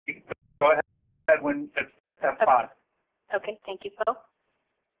Go ahead when it's F5. Okay, thank you, Phil.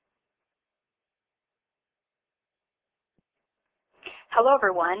 Hello,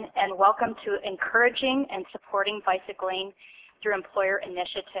 everyone, and welcome to Encouraging and Supporting Bicycling Through Employer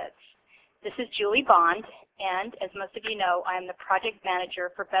Initiatives. This is Julie Bond, and as most of you know, I am the Project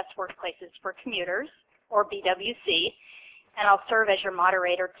Manager for Best Workplaces for Commuters, or BWC, and I'll serve as your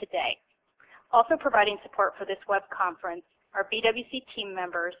moderator today. Also providing support for this web conference are BWC team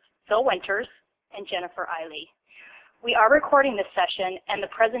members Phil Winters and Jennifer Eiley. We are recording this session, and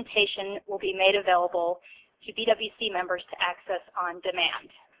the presentation will be made available to BWC members to access on demand.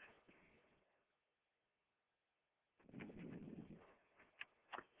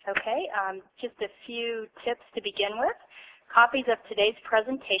 Okay, just a few tips to begin with. Copies of today's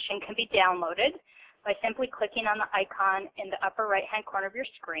presentation can be downloaded by simply clicking on the icon in the upper right-hand corner of your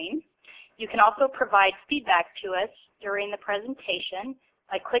screen. You can also provide feedback to us during the presentation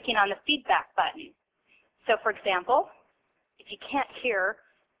by clicking on the feedback button. So for example, if you can't hear,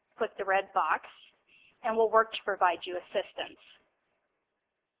 click the red box, and we'll work to provide you assistance.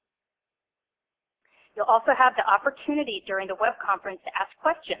 You'll also have the opportunity during the web conference to ask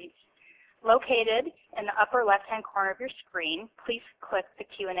questions. Located in the upper left-hand corner of your screen, please click the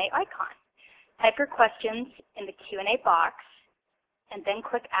Q&A icon. Type your questions in the Q&A box, and then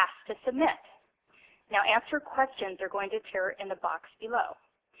click Ask to Submit. Now, answer questions are going to appear in the box below.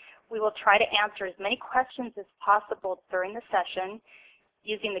 We will try to answer as many questions as possible during the session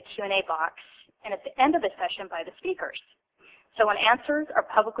using the Q&A box, and at the end of the session by the speakers. So when answers are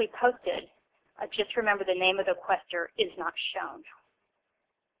publicly posted, just remember the name of the questioner is not shown.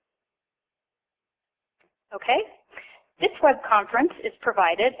 Okay, this web conference is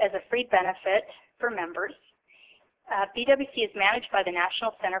provided as a free benefit for members. BWC is managed by the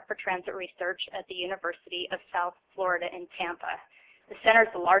National Center for Transit Research at the University of South Florida in Tampa. The center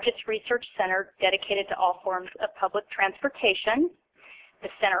is the largest research center dedicated to all forms of public transportation. The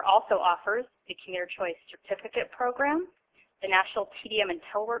center also offers the Commuter Choice Certificate Program, the National TDM and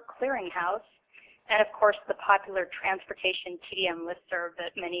Telework Clearinghouse, and of course the popular Transportation TDM listserv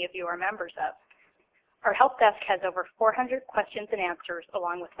that many of you are members of. Our help desk has over 400 questions and answers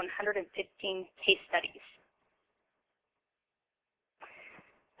along with 115 case studies.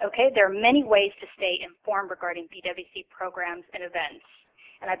 Okay, there are many ways to stay informed regarding BWC programs and events,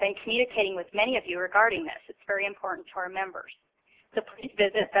 and I've been communicating with many of you regarding this. It's very important to our members. So please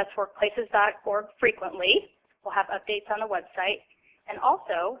visit bestworkplaces.org frequently. We'll have updates on the website. And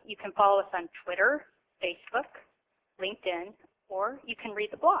also, you can follow us on Twitter, Facebook, LinkedIn, or you can read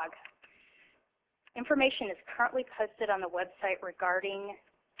the blog. Information is currently posted on the website regarding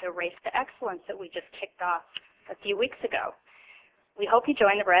the Race to Excellence that we just kicked off a few weeks ago. We hope you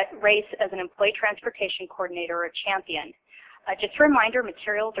join the race as an employee transportation coordinator or a champion. Just a reminder,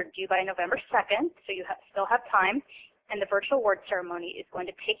 materials are due by November 2nd, so you still have time. And the virtual award ceremony is going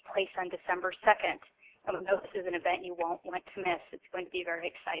to take place on December 2nd. And we know this is an event you won't want to miss. It's going to be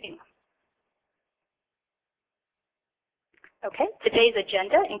very exciting. Okay, today's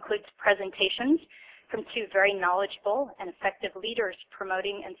agenda includes presentations from two very knowledgeable and effective leaders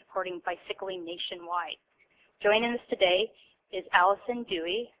promoting and supporting bicycling nationwide. Joining us today is Allison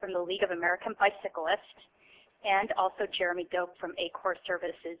Dewey from the League of American Bicyclists and also Jeremy Doak from ACOR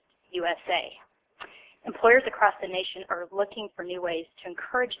Services USA. Employers across the nation are looking for new ways to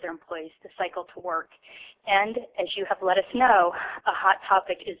encourage their employees to cycle to work. And as you have let us know, a hot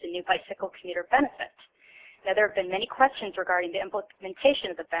topic is the new bicycle commuter benefit. Now, there have been many questions regarding the implementation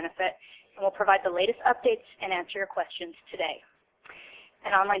of the benefit, and we'll provide the latest updates and answer your questions today.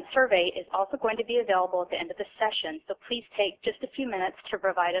 An online survey is also going to be available at the end of the session, so please take just a few minutes to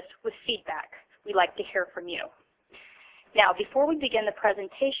provide us with feedback. We'd like to hear from you. Now, before we begin the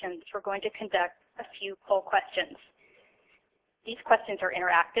presentations, we're going to conduct a few poll questions. These questions are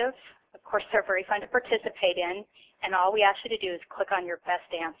interactive. Of course, they're very fun to participate in, and all we ask you to do is click on your best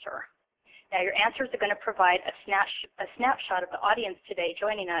answer. Now, your answers are going to provide a snapshot of the audience today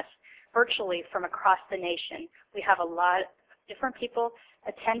joining us virtually from across the nation. We have a lot of different people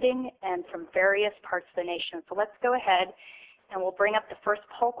attending and from various parts of the nation. So let's go ahead and we'll bring up the first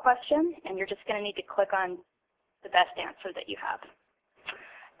poll question, and you're just going to need to click on the best answer that you have.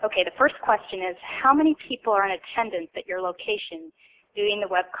 Okay, the first question is, how many people are in attendance at your location doing the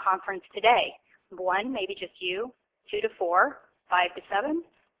web conference today? 1, maybe just you, 2 to 4, 5 to 7,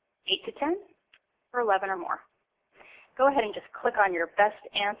 8 to 10, or 11 or more. Go ahead and just click on your best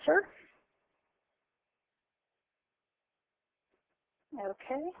answer.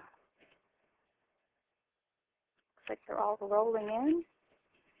 Okay. Looks like they're all rolling in.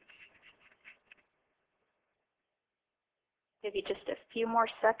 Give you just a few more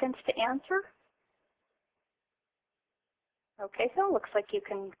seconds to answer. Okay, so it looks like you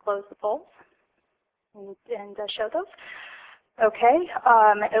can close the polls and show those. Okay,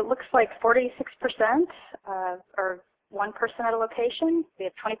 it looks like 46% are one person at a location. We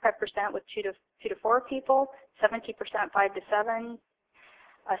have 25% with two to four people, 70% 5 to 7,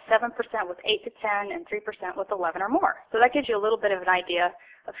 7% with 8 to 10, and 3% with 11 or more. So that gives you a little bit of an idea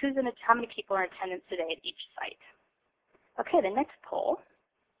of how many people are in attendance today at each site. Okay, the next poll.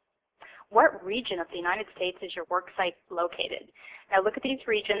 What region of the United States is your work site located? Now look at these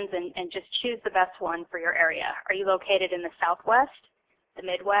regions and just choose the best one for your area. Are you located in the Southwest, the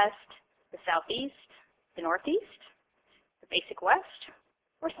Midwest, the Southeast, the Northeast, the Basic West,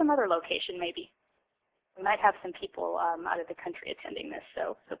 or some other location maybe? We might have some people out of the country attending this,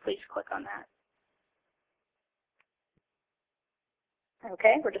 so please click on that.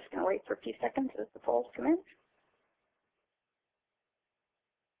 Okay, we're just going to wait for a few seconds as the polls come in.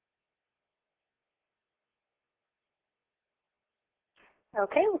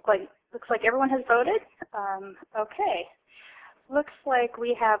 Okay, looks like everyone has voted. Okay, looks like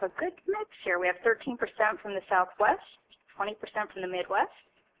we have a good mix here. We have 13% from the Southwest, 20% from the Midwest,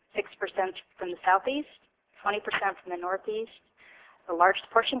 6% from the Southeast, 20% from the Northeast. The largest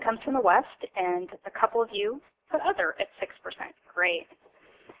portion comes from the West, and a couple of you put other at 6%. Great.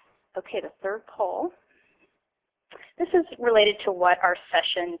 Okay, the third poll. This is related to what our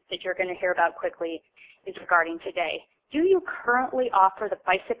session that you're going to hear about quickly is regarding today. Do you currently offer the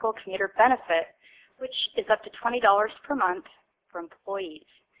bicycle commuter benefit, which is up to $20 per month for employees?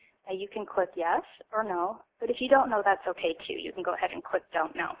 Now you can click yes or no, but if you don't know, that's okay too. You can go ahead and click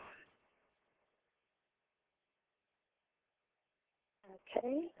don't know.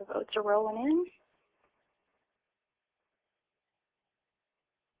 Okay, the votes are rolling in.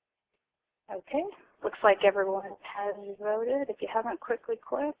 Okay, looks like everyone has voted. If you haven't, quickly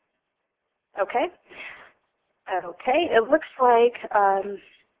click. Okay. Okay, it looks like 3%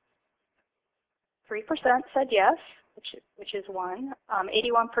 said yes, which is one.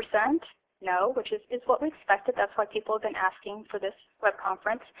 81% no, which is what we expected. That's why people have been asking for this web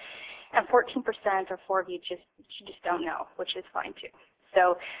conference. And 14% or 4 of you just don't know, which is fine too.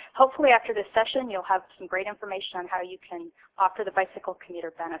 So hopefully after this session, you'll have some great information on how you can offer the bicycle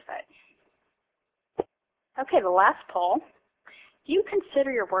commuter benefit. Okay, the last poll. Do you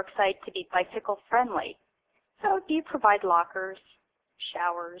consider your work site to be bicycle friendly? So do you provide lockers,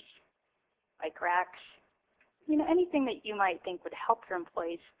 showers, bike racks, anything that you might think would help your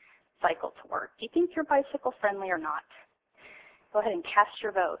employees cycle to work? Do you think you're bicycle friendly or not? Go ahead and cast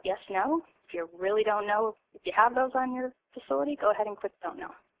your vote. Yes, no. If you really don't know if you have those on your facility, go ahead and click don't know.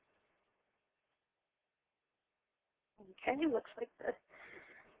 Okay, looks like the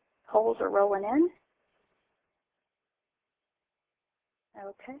polls are rolling in.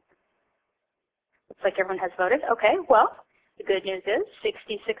 Okay. Looks like everyone has voted. Okay, well, the good news is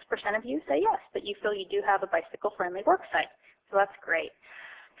 66% of you say yes, that you feel you do have a bicycle-friendly work site. So that's great.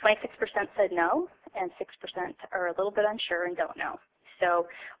 26% said no, and 6% are a little bit unsure and don't know. So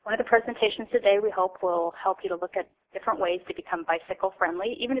one of the presentations today we hope will help you to look at different ways to become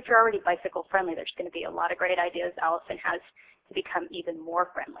bicycle-friendly. Even if you're already bicycle-friendly, there's going to be a lot of great ideas Allison has to become even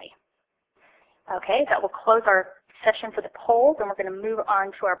more friendly. Okay, that will close our session for the polls, and we're going to move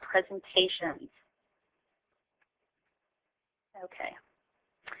on to our presentations. Okay.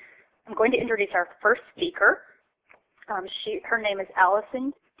 I'm going to introduce our first speaker. Her name is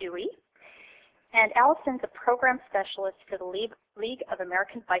Allison Dewey. And Allison's a program specialist for the League of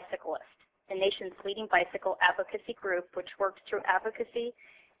American Bicyclists, the nation's leading bicycle advocacy group, which works through advocacy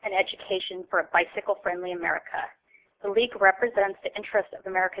and education for a bicycle-friendly America. The League represents the interests of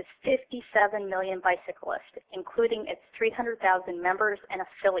America's 57 million bicyclists, including its 300,000 members and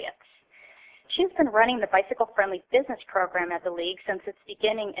affiliates. She has been running the Bicycle-Friendly Business Program at the League since its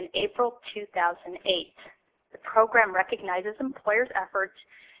beginning in April 2008. The program recognizes employers' efforts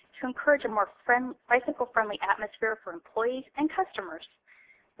to encourage a more bicycle-friendly atmosphere for employees and customers.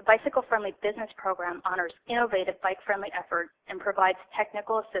 The Bicycle-Friendly Business Program honors innovative bike-friendly efforts and provides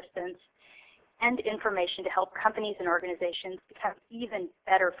technical assistance and information to help companies and organizations become even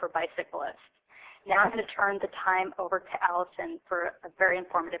better for bicyclists. Now I'm going to turn the time over to Allison for a very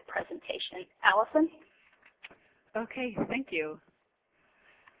informative presentation. Allison? Okay, thank you.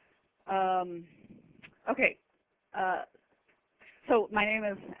 So my name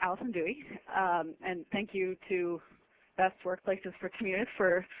is Allison Dewey, and thank you to Best Workplaces for Commuters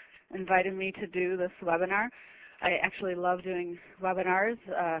for inviting me to do this webinar. I actually love doing webinars.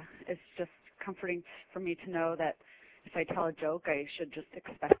 It's just comforting for me to know that if I tell a joke, I should just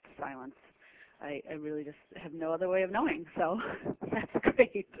expect silence. I really just have no other way of knowing, so that's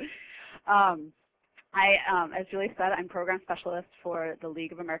great. As Julie said, I'm program specialist for the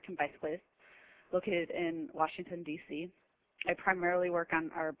League of American Bicyclists, located in Washington, D.C. I primarily work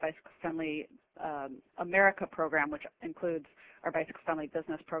on our Bicycle Friendly America program, which includes our Bicycle Friendly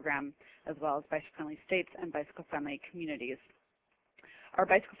Business program, as well as Bicycle Friendly States and Bicycle Friendly Communities. Our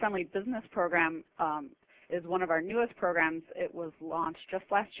Bicycle Friendly Business program is one of our newest programs. It was launched just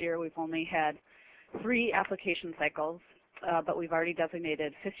last year. We've only had 3 application cycles, but we've already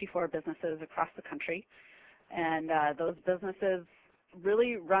designated 54 businesses across the country. And those businesses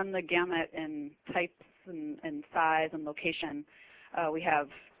really run the gamut in types and size and location. We have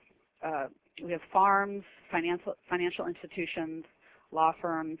farms, financial institutions, law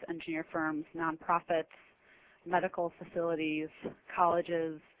firms, engineer firms, nonprofits, medical facilities,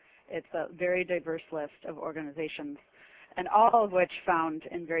 colleges. It's a very diverse list of organizations, and all of which found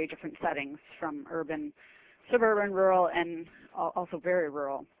in very different settings, from urban, suburban, rural, and also very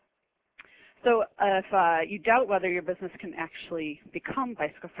rural. So if you doubt whether your business can actually become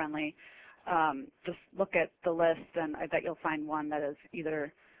bicycle friendly, just look at the list, and I bet you'll find one that is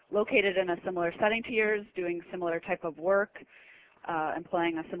either located in a similar setting to yours, doing similar type of work,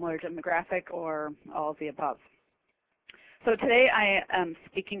 employing a similar demographic, or all of the above. So today I am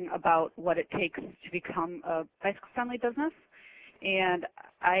speaking about what it takes to become a bicycle-friendly business, and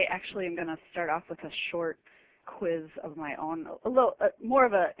I actually am going to start off with a short quiz of my own, a little more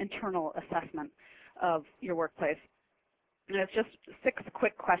of an internal assessment of your workplace. And it's just 6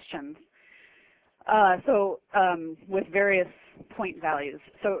 quick questions, with various point values.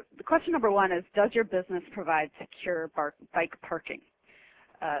 So the question number 1 is, does your business provide secure bike parking?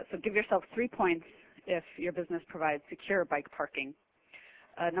 So give yourself 3 points if your business provides secure bike parking.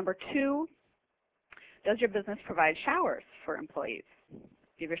 Number 2, does your business provide showers for employees?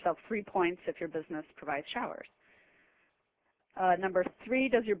 Give yourself 3 points if your business provides showers. Number 3,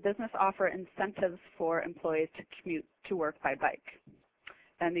 does your business offer incentives for employees to commute to work by bike?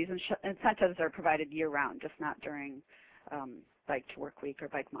 And these incentives are provided year-round, just not during Bike to Work Week or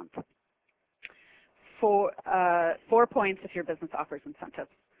Bike Month. 4 points if your business offers incentives.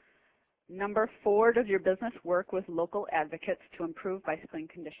 Number 4, does your business work with local advocates to improve bicycling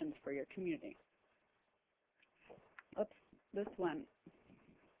conditions for your community? Oops, this one.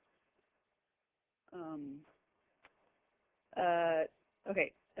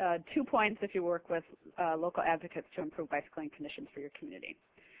 2 points if you work with local advocates to improve bicycling conditions for your community.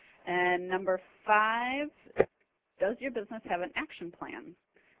 And number 5, does your business have an action plan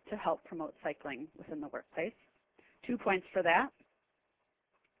to help promote cycling within the workplace? 2 points for that.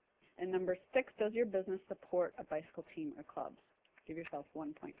 And number 6, does your business support a bicycle team or club? Give yourself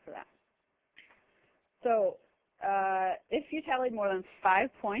 1 point for that. So if you tallied more than 5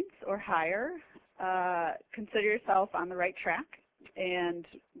 points or higher, consider yourself on the right track. And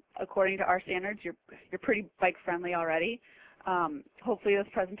according to our standards, you're pretty bike friendly already. Hopefully this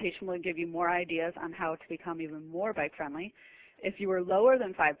presentation will give you more ideas on how to become even more bike friendly. If you were lower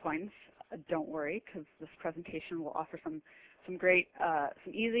than 5 points, don't worry, because this presentation will offer some great,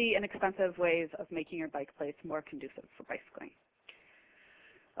 some easy, inexpensive ways of making your bike place more conducive for bicycling.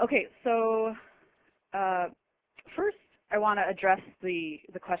 Okay, so first I want to address the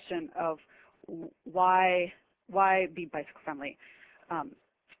question of why be bicycle friendly.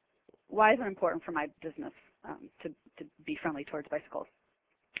 Why is it important for my business to be friendly towards bicycles?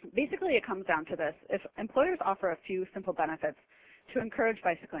 Basically, it comes down to this. If employers offer a few simple benefits to encourage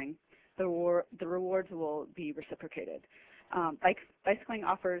bicycling, the rewards will be reciprocated. Bicycling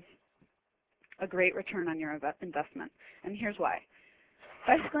offers a great return on your investment, and here's why.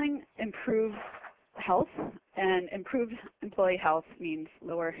 Bicycling improves health, and improved employee health means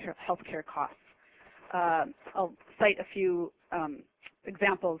lower healthcare costs. I'll cite a few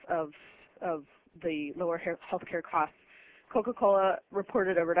examples of the lower healthcare costs. Coca-Cola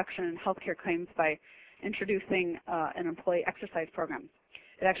reported a reduction in healthcare claims by introducing an employee exercise program.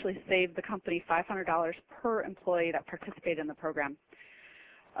 It actually saved the company $500 per employee that participated in the program.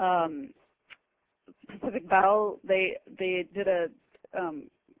 Pacific Bell, they did a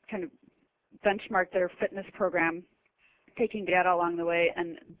kind of benchmark their fitness program, taking data along the way,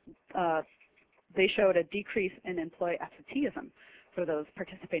 and they showed a decrease in employee absenteeism for those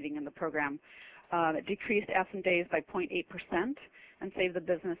participating in the program. It decreased absent days by 0.8% and saved the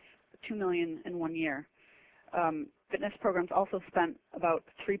business $2 million in 1 year. Fitness programs also spent about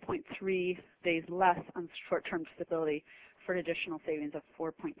 3.3 days less on short-term disability for an additional savings of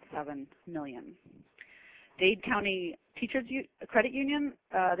 $4.7 million. Dade County Teachers Credit Union,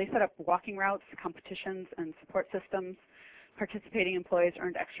 they set up walking routes, competitions, and support systems. Participating employees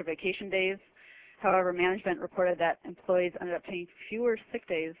earned extra vacation days. However, management reported that employees ended up taking fewer sick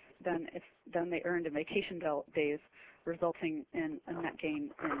days than they earned in vacation days, resulting in a net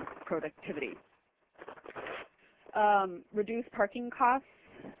gain in productivity. Reduced parking costs.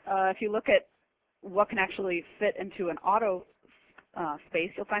 If you look at what can actually fit into an auto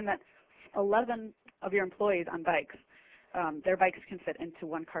space, you'll find that 11 of your employees on bikes, their bikes can fit into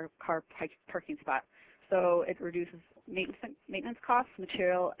one car parking spot. So it reduces maintenance costs,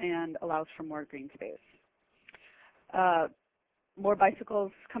 material, and allows for more green space. More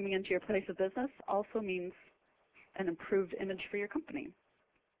bicycles coming into your place of business also means an improved image for your company.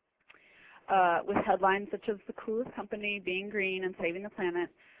 With headlines such as the coolest company, being green, and saving the planet,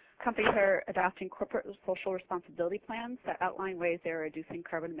 companies are adopting corporate social responsibility plans that outline ways they are reducing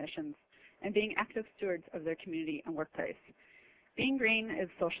carbon emissions and being active stewards of their community and workplace. Being green is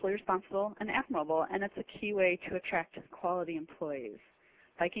socially responsible and admirable, and it's a key way to attract quality employees.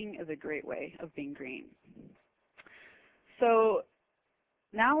 Biking is a great way of being green. So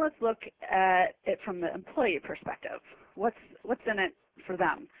now let's look at it from the employee perspective. What's in it for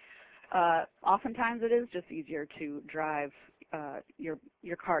them? Oftentimes it is just easier to drive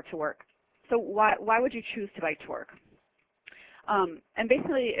your car to work. So why would you choose to bike to work? And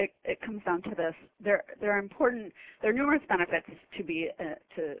basically, it comes down to this: there are numerous benefits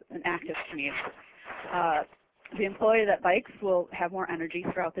to an active commute. The employee that bikes will have more energy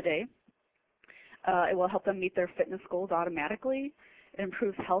throughout the day. It will help them meet their fitness goals automatically. It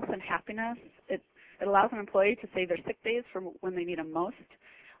improves health and happiness. It allows an employee to save their sick days for when they need them most,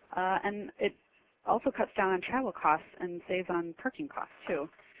 and it also cuts down on travel costs and saves on parking costs too.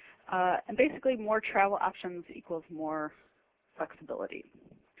 And basically, more travel options equals more flexibility.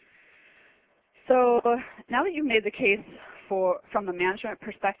 So now that you've made the case from the management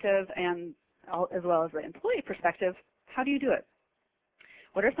perspective and as well as the employee perspective, how do you do it?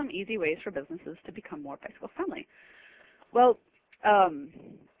 What are some easy ways for businesses to become more bicycle friendly? Well,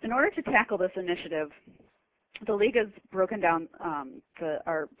 in order to tackle this initiative, the League has broken down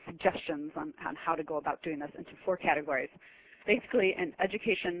our suggestions on how to go about doing this into 4 categories, basically in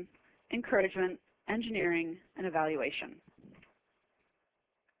education, encouragement, engineering, and evaluation.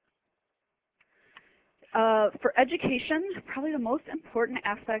 For education, probably the most important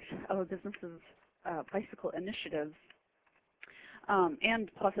aspect of a business's bicycle initiatives, and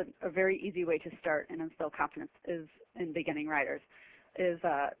plus a very easy way to start and instill confidence is in beginning riders, is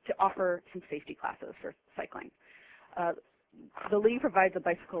to offer some safety classes for cycling. The League provides a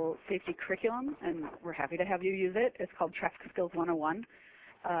bicycle safety curriculum, and we're happy to have you use it. It's called Traffic Skills 101.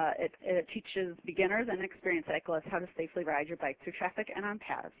 It teaches beginners and experienced cyclists how to safely ride your bike through traffic and on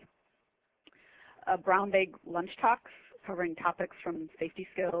paths. Brown bag lunch talks covering topics from safety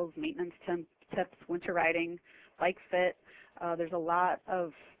skills, maintenance tips, winter riding, bike fit. There's a lot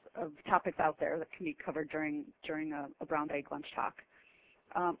of topics out there that can be covered during a brown bag lunch talk.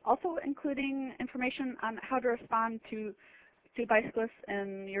 Also including information on how to respond to bicyclists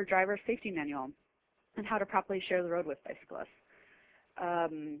in your driver's safety manual and how to properly share the road with bicyclists.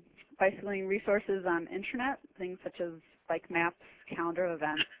 Bicycling resources on internet, things such as bike maps, calendar of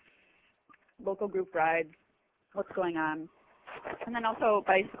events, local group rides, what's going on. And then also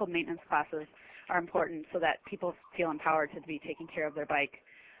bicycle maintenance classes are important so that people feel empowered to be taking care of their bike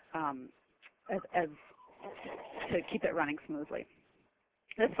as to keep it running smoothly.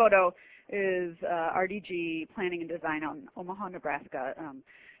 This photo is RDG Planning and Design out in Omaha, Nebraska.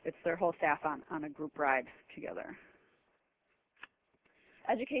 It's their whole staff on a group ride together.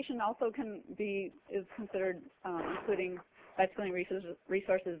 Education also is considered including bicycling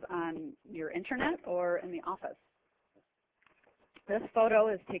resources on your internet or in the office. This photo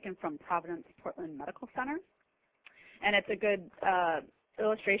is taken from Providence Portland Medical Center, and it's a good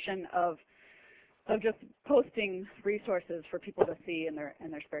illustration of just posting resources for people to see in their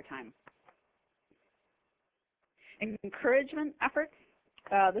spare time. Encouragement efforts.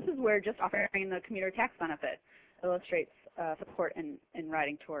 This is where just offering the commuter tax benefit illustrates support in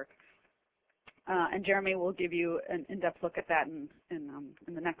riding to work. And Jeremy will give you an in-depth look at that in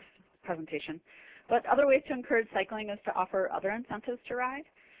the next presentation. But other ways to encourage cycling is to offer other incentives to ride.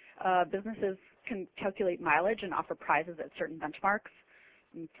 Businesses can calculate mileage and offer prizes at certain benchmarks.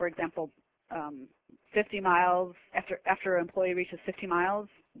 For example, 50 miles, after an employee reaches 50 miles,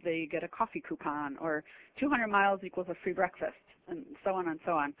 they get a coffee coupon, or 200 miles equals a free breakfast, and so on and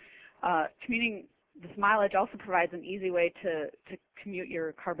so on. Commuting this mileage also provides an easy way to commute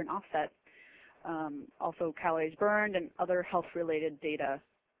your carbon offset. Also calories burned and other health-related data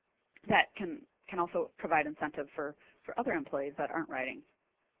that can also provide incentive for other employees that aren't riding.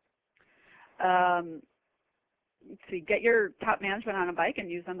 Let's see, get your top management on a bike and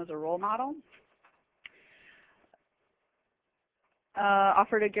use them as a role model.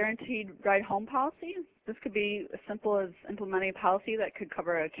 offered a guaranteed ride home policy. This could be as simple as implementing a policy that could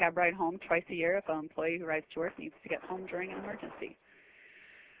cover a cab ride home twice a year if an employee who rides to work needs to get home during an emergency.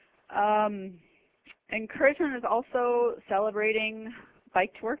 Encouragement is also celebrating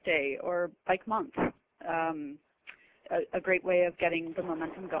Bike to Work Day or Bike Month, a great way of getting the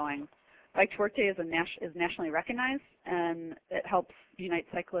momentum going. Bike to Work Day is nationally recognized, and it helps unite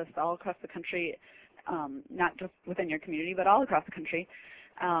cyclists all across the country, not just within your community, but all across the country,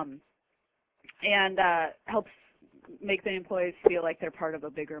 and helps make the employees feel like they're part of a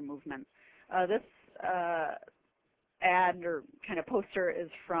bigger movement. This ad or kind of poster is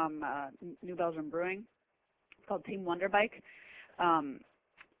from New Belgium Brewing. It's called Team Wonder Bike.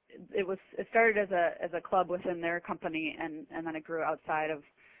 It started as a club within their company, and then it grew outside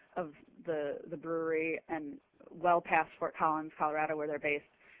of the brewery and well past Fort Collins, Colorado, where they're based.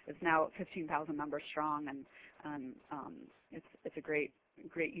 It's now 15,000 members strong, and it's a great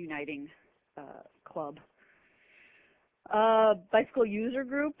uniting club. Bicycle user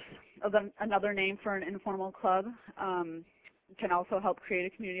groups, another name for an informal club, can also help create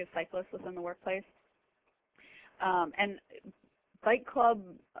a community of cyclists within the workplace. And bike club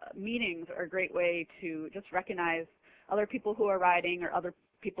meetings are a great way to just recognize other people who are riding or other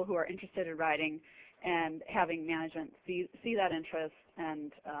people who are interested in riding, and having management see that interest,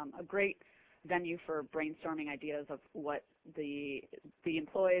 and a great venue for brainstorming ideas of what the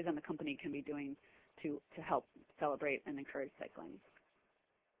employees and the company can be doing to help celebrate and encourage cycling.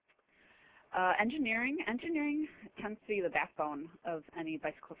 Engineering tends to be the backbone of any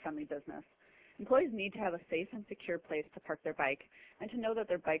bicycle-friendly business. Employees need to have a safe and secure place to park their bike and to know that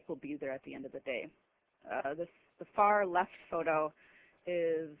their bike will be there at the end of the day. The far left photo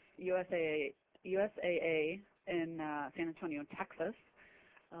is USAA in San Antonio, Texas.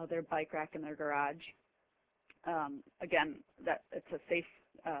 Their bike rack in their garage. Again, it's a safe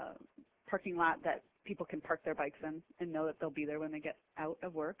parking lot that people can park their bikes in and know that they'll be there when they get out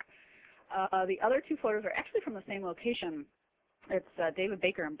of work. The other two photos are actually from the same location. It's David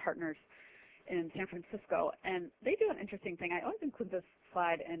Baker and Partners in San Francisco, and they do an interesting thing. I always include this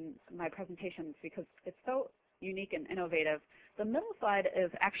slide in my presentations because it's so unique and innovative. The middle slide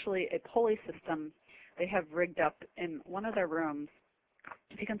is actually a pulley system they have rigged up in one of their rooms.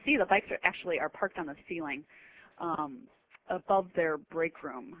 As you can see, the bikes are parked on the ceiling above their break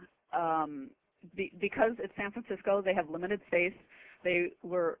room. Because it's San Francisco, they have limited space. They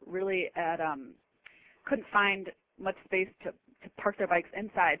were really couldn't find much space to park their bikes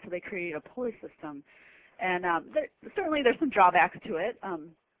inside, so they created a pulley system. And certainly there's some drawbacks to it.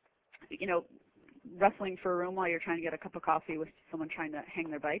 You know, wrestling for a room while you're trying to get a cup of coffee with someone trying to hang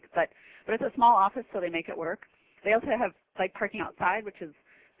their bike. But it's a small office, so they make it work. They also have bike parking outside, which is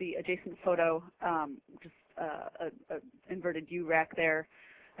the adjacent photo, just an inverted U rack there,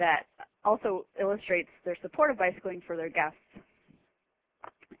 that also illustrates their support of bicycling for their guests.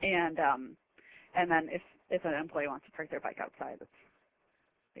 And then if an employee wants to park their bike outside,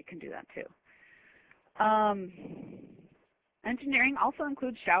 they can do that too. Engineering also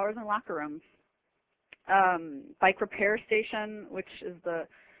includes showers and locker rooms. Bike repair station, which is the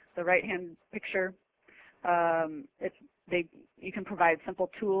right-hand picture. You can provide simple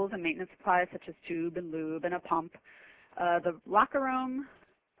tools and maintenance supplies such as tube and lube and a pump. The locker room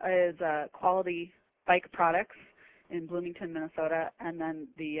is quality bike products in Bloomington, Minnesota, and then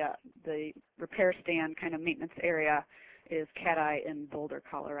the repair stand kind of maintenance area is Cat Eye in Boulder,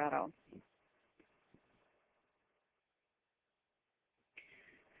 Colorado.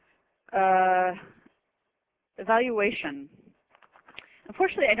 Evaluation.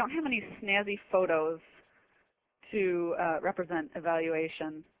 Unfortunately, I don't have any snazzy photos to represent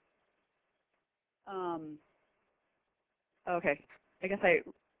evaluation. Okay, I guess I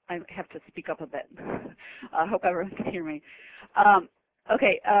have to speak up a bit. I hope everyone can hear me.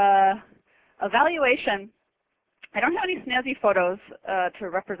 Evaluation. I don't have any snazzy photos to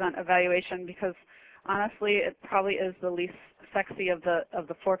represent evaluation because honestly, it probably is the least sexy of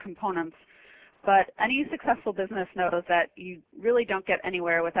the four components. But any successful business knows that you really don't get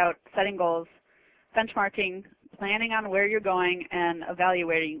anywhere without setting goals, benchmarking, planning on where you're going, and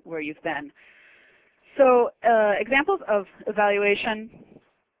evaluating where you've been. So examples of evaluation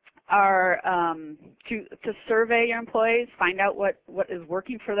are to survey your employees, find out what is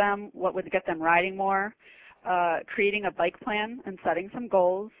working for them, what would get them riding more, creating a bike plan and setting some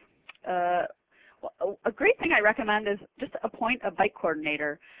goals. A great thing I recommend is just appoint a bike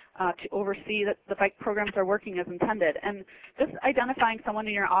coordinator to oversee that the bike programs are working as intended. And just identifying someone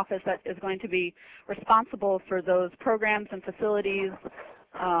in your office that is going to be responsible for those programs and facilities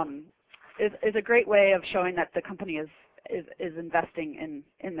is a great way of showing that the company is is investing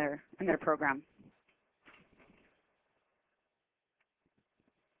in their program.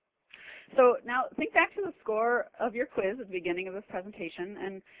 So now think back to the score of your quiz at the beginning of this presentation,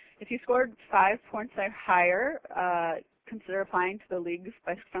 and if you scored 5 points or higher, consider applying to the League's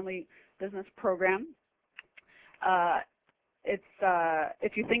Bicycle-Friendly Business Program.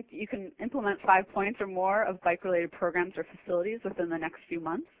 If you think you can implement 5 points or more of bike-related programs or facilities within the next few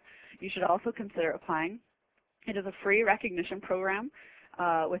months, you should also consider applying. It is a free recognition program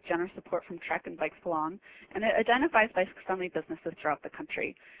with generous support from Trek and Bikes Belong, and it identifies bike-friendly businesses throughout the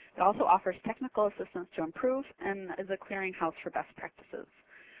country. It also offers technical assistance to improve and is a clearinghouse for best practices.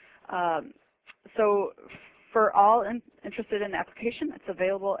 So for all interested in the application, it's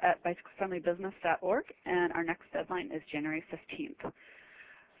available at bicyclefriendlybusiness.org, and our next deadline is January 15th.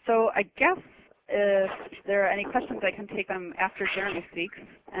 So I guess if there are any questions, I can take them after Jeremy speaks,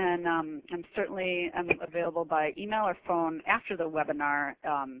 and I'm certainly available by email or phone after the webinar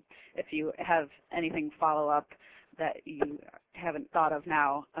if you have anything follow-up that you haven't thought of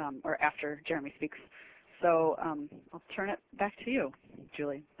now or after Jeremy speaks. So I'll turn it back to you,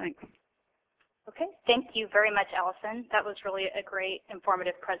 Julie. Thanks. Okay, thank you very much, Allison. That was really a great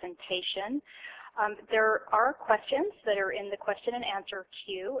informative presentation. There are questions that are in the question and answer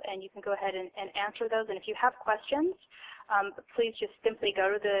queue, and you can go ahead and answer those. And if you have questions, please just simply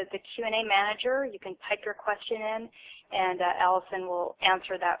go to the Q&A manager. You can type your question in, and Allison will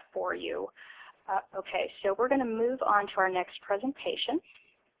answer that for you. Okay, so we're going to move on to our next presentation.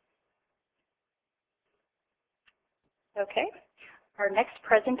 Okay, our next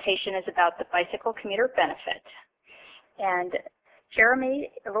presentation is about the bicycle commuter benefit. And Jeremy,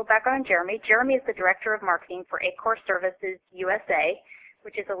 a little background on Jeremy. Jeremy is the Director of Marketing for ACOR Services USA,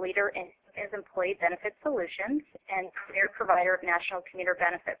 which is a leader in employee benefit solutions and premier provider of national commuter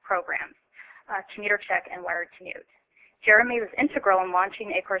benefit programs, Commuter Check and Wired Commute. Jeremy was integral in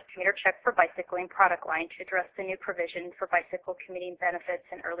launching ACOR's Commuter Check for Bicycling product line to address the new provision for bicycle commuting benefits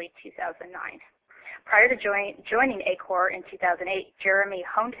in early 2009. Prior to joining ACOR in 2008, Jeremy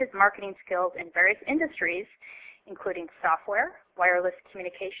honed his marketing skills in various industries, including software, wireless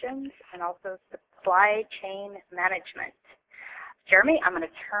communications, and also supply chain management. Jeremy, I'm going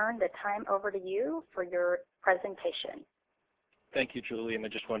to turn the time over to you for your presentation. Thank you, Julie, and I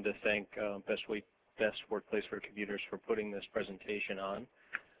just wanted to thank Best Workplace for Commuters for putting this presentation on.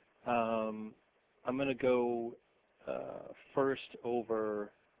 I'm going to go first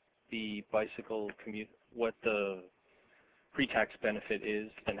over the bicycle commute, what the pre-tax benefit is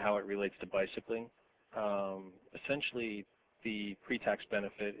and how it relates to bicycling. Essentially, the pre-tax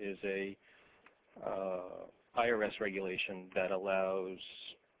benefit is a IRS regulation that allows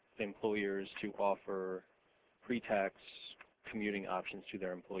employers to offer pre-tax commuting options to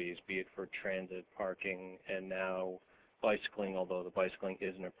their employees, be it for transit, parking, and now bicycling, although the bicycling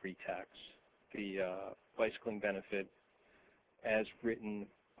isn't a pre-tax. The bicycling benefit, as written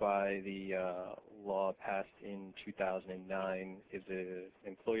by the law passed in 2009, is an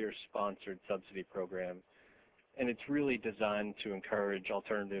employer-sponsored subsidy program, and it's really designed to encourage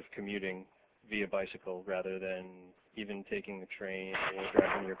alternative commuting via bicycle rather than even taking the train or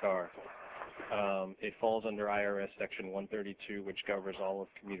driving your car. It falls under IRS Section 132, which covers all of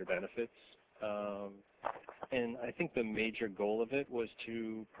commuter benefits. And I think the major goal of it was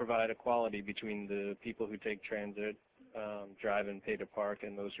to provide equality between the people who take transit, drive and pay to park,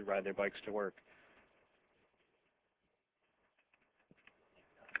 and those who ride their bikes to work.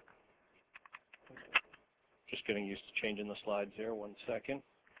 Just getting used to changing the slides here, 1 second.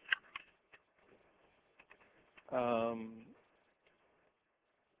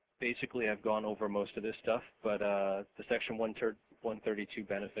 Basically, I've gone over most of this stuff, but the Section 132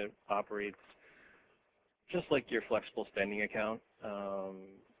 benefit operates just like your flexible spending account.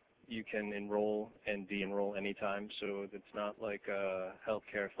 You can enroll and de-enroll anytime, so it's not like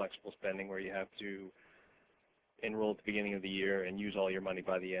healthcare flexible spending where you have to enroll at the beginning of the year and use all your money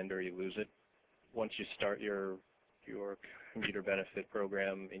by the end or you lose it. Once you start your commuter benefit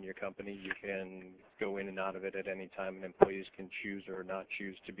program in your company, you can go in and out of it at any time, and employees can choose or not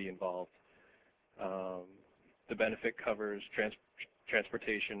choose to be involved. The benefit covers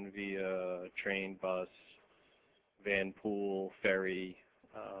transportation via train, bus, van, pool, ferry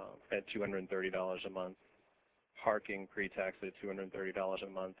at $230 a month, parking pre-tax at $230 a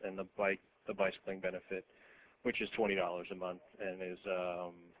month, and the bicycling benefit, which is $20 a month and is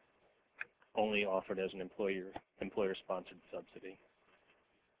only offered as an employer-sponsored subsidy.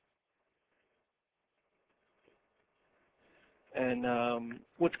 And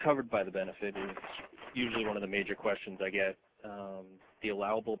what's covered by the benefit is usually one of the major questions I get The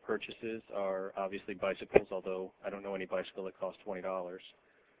allowable purchases are obviously bicycles, although I don't know any bicycle that costs $20.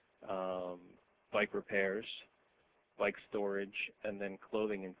 Bike repairs, bike storage, and then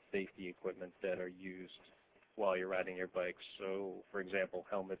clothing and safety equipment that are used while you're riding your bike. So, for example,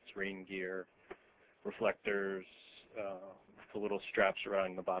 helmets, rain gear, reflectors, the little straps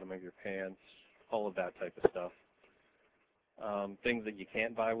around the bottom of your pants, all of that type of stuff. Things that you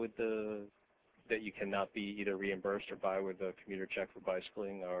can't buy with that you cannot be either reimbursed or buy with a commuter check for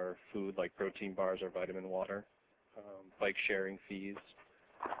bicycling are food like protein bars or vitamin water, bike sharing fees,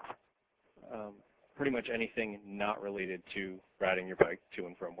 pretty much anything not related to riding your bike to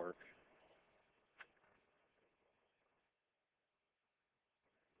and from work.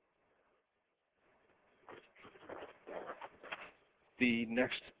 The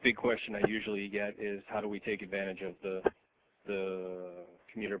next big question I usually get is how do we take advantage of the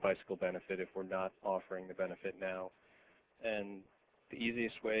commuter bicycle benefit if we're not offering the benefit now? And the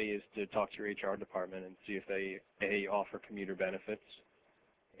easiest way is to talk to your HR department and see if they offer commuter benefits,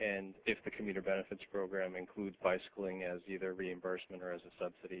 and if the commuter benefits program includes bicycling as either reimbursement or as a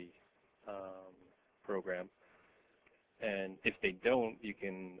subsidy program. And if they don't, you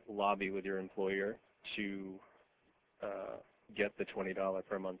can lobby with your employer to get the $20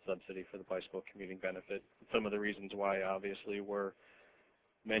 per month subsidy for the bicycle commuting benefit. Some of the reasons why obviously were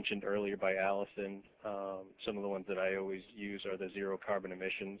mentioned earlier by Allison. Some of the ones that I always use are the zero carbon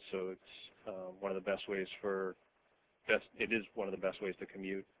emissions, so it's one of the best ways to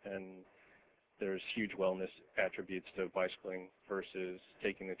commute, and there's huge wellness attributes to bicycling versus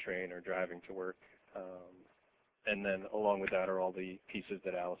taking the train or driving to work. And then along with that are all the pieces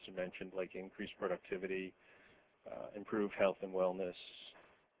that Allison mentioned, like increased productivity, improve health and wellness,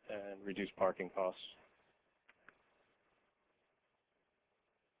 and reduce parking costs.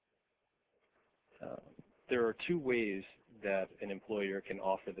 There are two ways that an employer can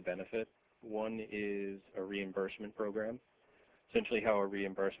offer the benefit. One is a reimbursement program. Essentially how a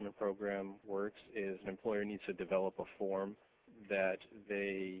reimbursement program works is an employer needs to develop a form that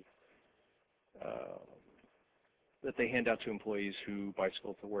they hand out to employees who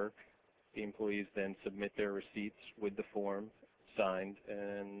bicycle to work. The employees then submit their receipts with the form signed,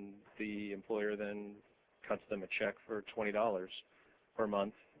 and the employer then cuts them a check for $20 per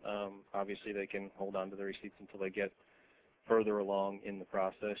month. Obviously, they can hold on to the receipts until they get further along in the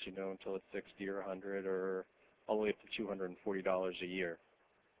process, until it's 60 or 100 or all the way up to $240 a year.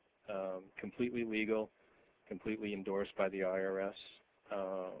 Completely legal, completely endorsed by the IRS,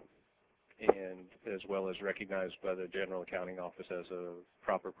 and as well as recognized by the General Accounting Office as a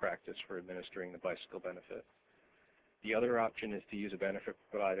proper practice for administering the bicycle benefit. The other option is to use a benefit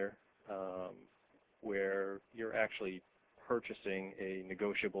provider where you're actually purchasing a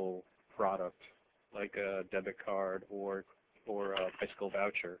negotiable product like a debit card or a bicycle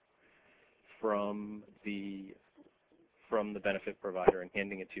voucher from the benefit provider and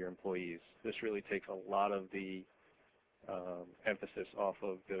handing it to your employees. This really takes a lot of the emphasis off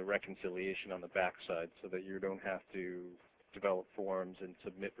of the reconciliation on the backside so that you don't have to develop forms and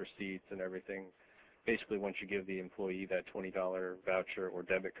submit receipts and everything. Basically, once you give the employee that $20 voucher or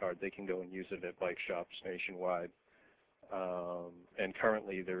debit card, they can go and use it at bike shops nationwide. And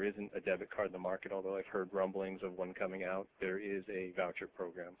currently, there isn't a debit card in the market, although I've heard rumblings of one coming out. There is a voucher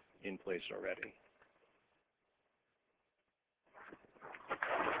program in place already.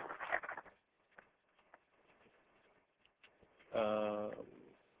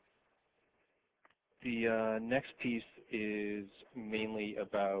 The next piece is mainly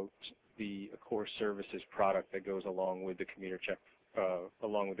about the core services product that goes along with the commuter check,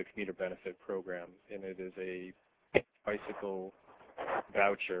 along with the commuter benefit program, and it is a bicycle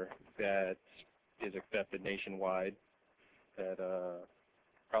voucher that is accepted nationwide at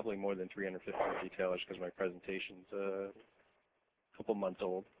probably more than 350 retailers because my presentation's a couple months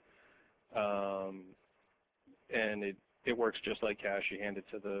old, and it works just like cash. You hand it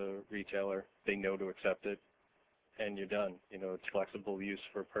to the retailer, they know to accept it, and you're done. It's flexible use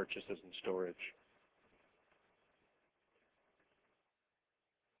for purchases and storage.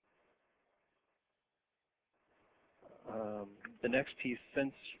 The next piece,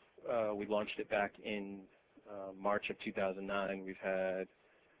 since we launched it back in March of 2009, we've had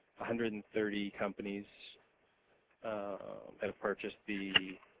 130 companies that have purchased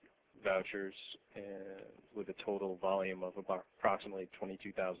the vouchers, and with a total volume of about approximately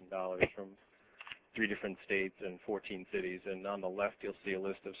 $22,000 from 3 different states and 14 cities. And on the left, you'll see a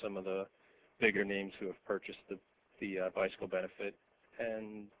list of some of the bigger names who have purchased the bicycle benefit.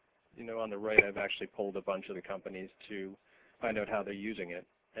 And on the right, I've actually pulled a bunch of the companies to find out how they're using it.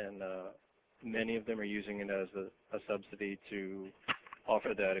 And many of them are using it as a subsidy to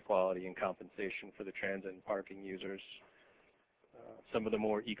offer that equality and compensation for the transit and parking users. Some of the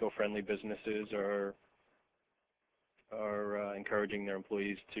more eco-friendly businesses are encouraging their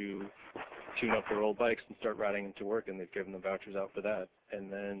employees to tune up their old bikes and start riding into work, and they've given them vouchers out for that.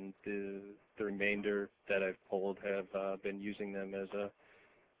 And then the remainder that I've polled have been using them as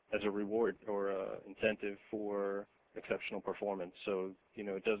a reward or a incentive for exceptional performance. So, you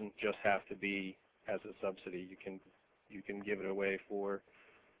know, it doesn't just have to be as a subsidy. You can give it away for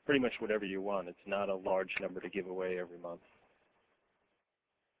pretty much whatever you want. It's not a large number to give away every month.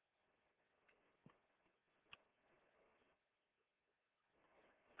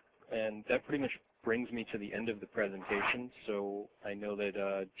 And that pretty much brings me to the end of the presentation. So I know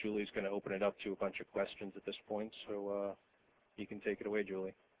that Julie's going to open it up to a bunch of questions at this point. So you can take it away,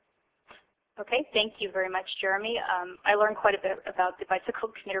 Julie. Okay, thank you very much, Jeremy. I learned quite a bit about the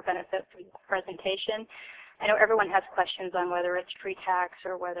bicycle commuter benefit from the presentation. I know everyone has questions on whether it's pre-tax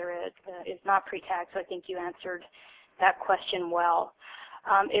or whether it is not pre-tax. I think you answered that question well.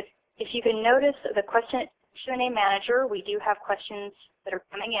 If you can notice the Q&A manager, we do have questions that are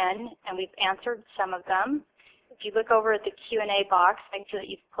coming in, and we've answered some of them. If you look over at the Q&A box, make sure that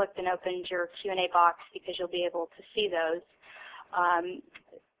you've clicked and opened your Q&A box because you'll be able to see those.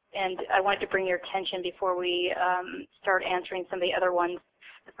 And I wanted to bring your attention before we start answering some of the other ones.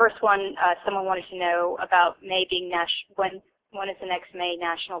 The first one, someone wanted to know about May being when is the next May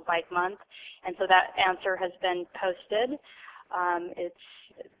National Bike Month, and so that answer has been posted. It's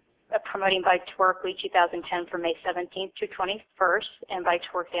promoting Bike to Work Week 2010 from May 17th to 21st, and Bike to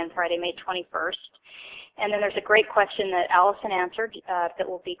Work Day on Friday, May 21st. And then there's a great question that Allison answered that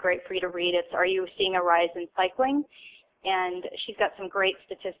will be great for you to read. It's, are you seeing a rise in cycling? And she's got some great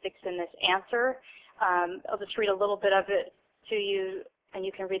statistics in this answer. I'll just read a little bit of it to you, and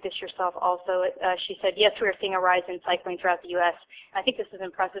you can read this yourself also. She said, yes, we are seeing a rise in cycling throughout the U.S. I think this is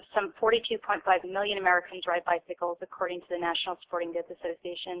impressive. Some 42.5 million Americans ride bicycles, according to the National Sporting Goods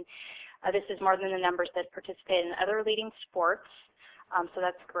Association. This is more than the numbers that participate in other leading sports, so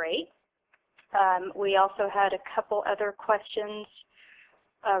that's great. We also had a couple other questions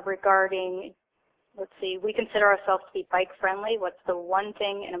regarding, let's see, we consider ourselves to be bike-friendly. What's the one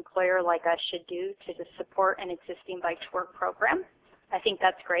thing an employer like us should do to support an existing Bike-to-Work program? I think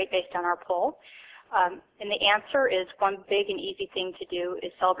that's great based on our poll. And the answer is one big and easy thing to do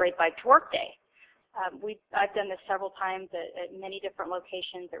is celebrate Bike-to-Work Day. I've done this several times at many different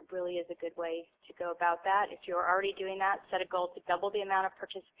locations. It really is a good way to go about that. If you're already doing that, set a goal to double the amount of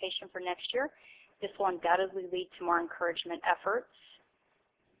participation for next year. This will undoubtedly lead to more encouragement efforts.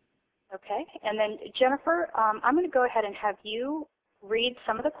 Okay, and then Jennifer, I'm going to go ahead and have you read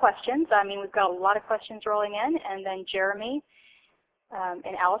some of the questions. I mean, we've got a lot of questions rolling in, and then Jeremy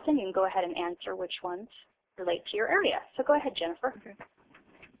and Allison, you can go ahead and answer which ones relate to your area. So go ahead, Jennifer.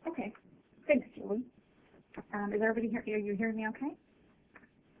 Okay. Thanks, Julie. Is everybody here? Are you hearing me okay?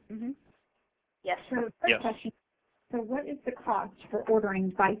 Mm-hmm. Yes. So first question, so what is the cost for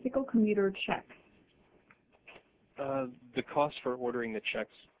ordering bicycle commuter checks? The cost for ordering the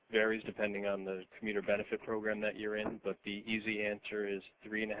checks varies depending on the commuter benefit program that you're in, but the easy answer is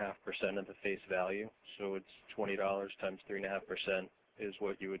 3.5% of the face value. So it's $20 times 3.5% is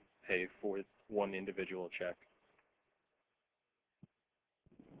what you would pay for one individual check.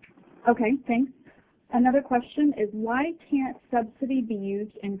 Okay, thanks. Another question is, why can't subsidy be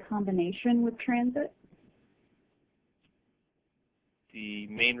used in combination with transit? The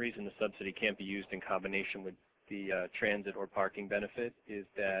main reason the subsidy can't be used in combination with the transit or parking benefit is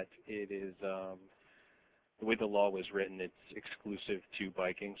that it is, the way the law was written, it's exclusive to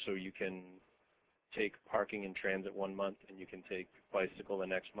biking, so you can take parking and transit one month and you can take bicycle the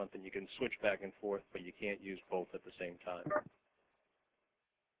next month, and you can switch back and forth, but you can't use both at the same time.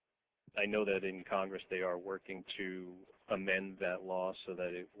 I know that in Congress they are working to amend that law so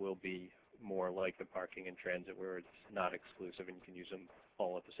that it will be more like the parking and transit where it's not exclusive and you can use them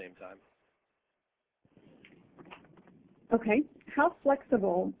all at the same time. Okay. How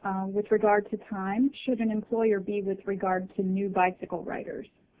flexible with regard to time should an employer be with regard to new bicycle riders?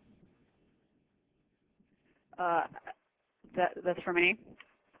 That's for me.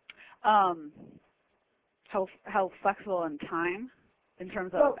 How flexible in time in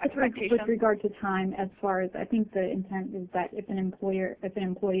terms of expectation? With regard to time, as far as I think the intent is that if an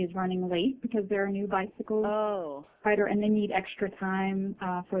employee is running late because they're a new bicycle rider and they need extra time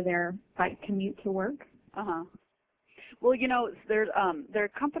for their bike commute to work. Well, you know, there are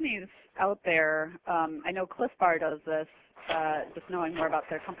companies out there. I know Cliff Bar does this. Just knowing more about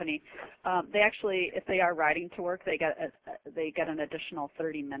their company, they actually, if they are riding to work, they get an additional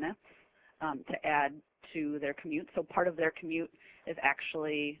 30 minutes to add to their commute. So part of their commute is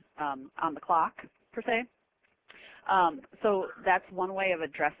actually on the clock, per se. So that's one way of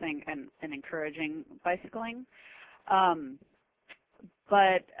addressing and encouraging bicycling.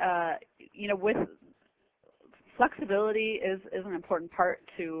 But with flexibility is an important part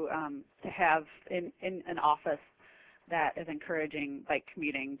to have in an office that is encouraging bike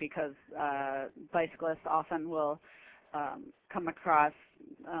commuting, because bicyclists often will come across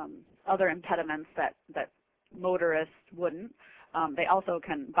other impediments that motorists wouldn't. They also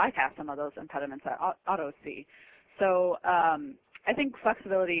can bypass some of those impediments that autos see. So I think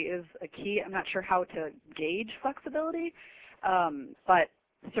flexibility is a key. I'm not sure how to gauge flexibility, but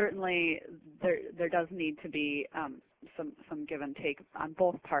certainly there does need to be some give and take on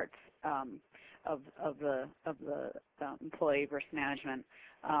both parts of the employee versus management.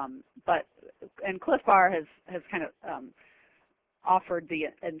 And Cliff Bar has kind of offered the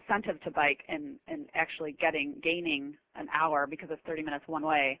incentive to bike and actually gaining an hour, because it's 30 minutes one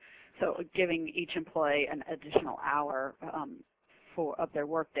way. So giving each employee an additional hour of their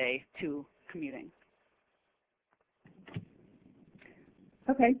workday to commuting.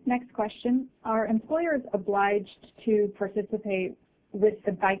 Okay, next question. Are employers obliged to participate with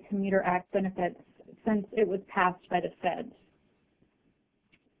the Bike Commuter Act benefits since it was passed by the feds?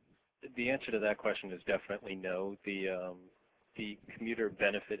 The answer to that question is definitely no. The Commuter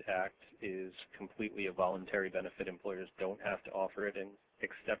Benefit Act is completely a voluntary benefit. Employers don't have to offer it,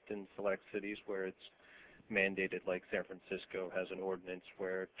 except in select cities where it's mandated, like San Francisco has an ordinance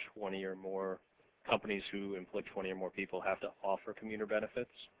where 20 or more companies who employ 20 or more people have to offer commuter benefits.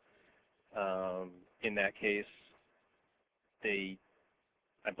 In that case,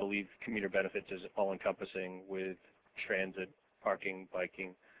 I believe commuter benefits is all-encompassing with transit, parking,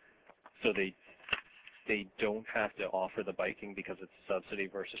 biking. So they don't have to offer the biking because it's a subsidy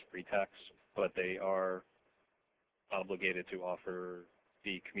versus pre-tax, but they are obligated to offer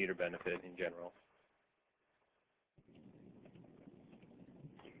the commuter benefit in general.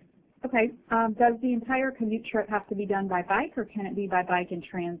 Okay. Does the entire commute trip have to be done by bike, or can it be by bike and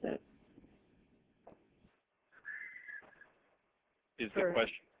transit? Is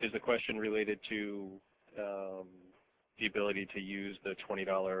the question related to the ability to use the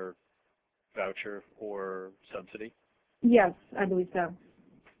 $20 voucher or subsidy? Yes, I believe so.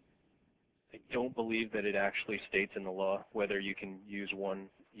 I don't believe that it actually states in the law whether you can use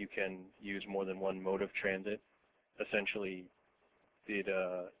more than one mode of transit. Essentially,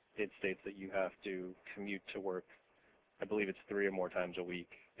 it states that you have to commute to work, I believe it's 3 or more times a week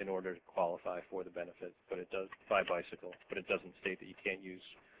in order to qualify for the benefit, but it does by bicycle, but it doesn't state that you can't use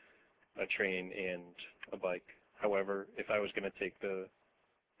a train and a bike. However, if I was going to take the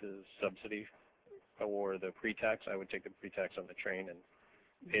subsidy or the pre-tax, I would take the pre-tax on the train and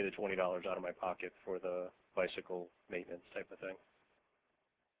pay the $20 out of my pocket for the bicycle maintenance type of thing.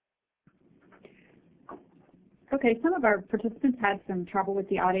 Okay, some of our participants had some trouble with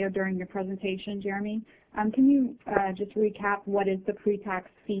the audio during your presentation, Jeremy. Can you just recap what is the pre-tax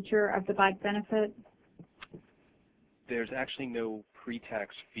feature of the bike benefit? There's actually no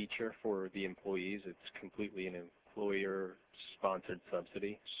pre-tax feature for the employees. It's completely an employer-sponsored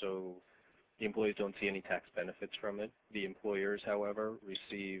subsidy, so the employees don't see any tax benefits from it. The employers, however,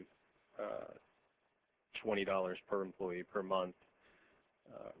 receive $20 per employee per month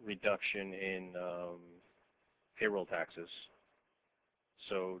reduction in payroll taxes.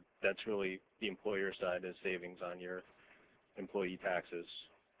 So that's really the employer side is savings on your employee taxes,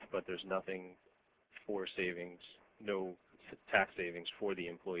 but there's nothing for savings, no tax savings for the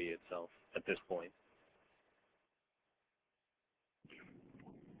employee itself at this point.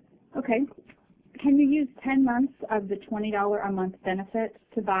 Okay. Can you use 10 months of the $20 a month benefit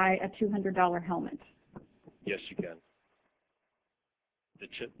to buy a $200 helmet? Yes, you can.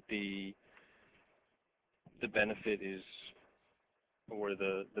 The benefit is, or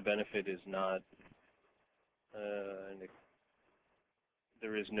the benefit is not,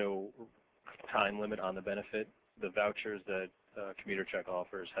 there is no time limit on the benefit. The vouchers that Commuter Check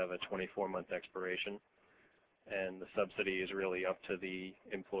offers have a 24-month expiration, and the subsidy is really up to the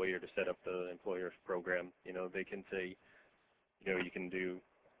employer to set up the employer program. You know, they can say, you know,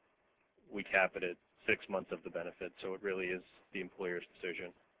 we cap it at 6 months of the benefit, so it really is the employer's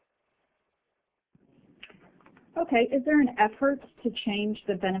decision. Okay, is there an effort to change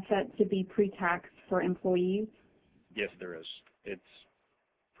the benefit to be pre-tax for employees? Yes, there is. It's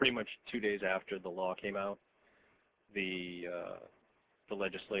pretty much 2 days after the law came out. The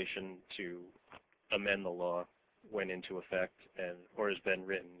legislation to amend the law went into effect or has been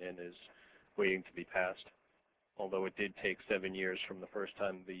written and is waiting to be passed. Although it did take 7 years from the first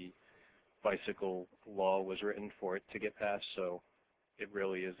time the bicycle law was written for it to get passed, so it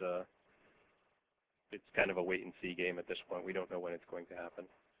really is it's kind of a wait-and-see game at this point. We don't know when it's going to happen.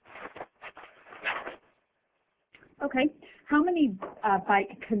 Okay. How many bike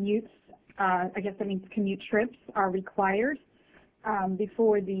commutes, I guess that means commute trips, are required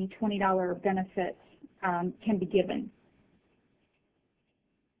before the $20 benefit can be given?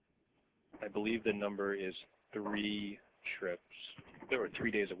 I believe the number is 3 trips. There are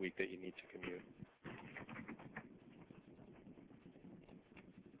 3 days a week that you need to commute.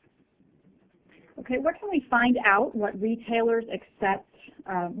 Okay, where can we find out what retailers accept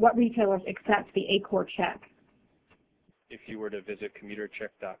the ACOR check? If you were to visit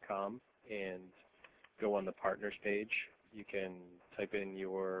commutercheck.com and go on the partners page, you can type in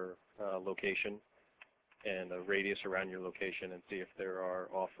your location and a radius around your location and see if there are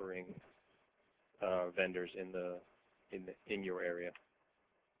offering vendors in your area.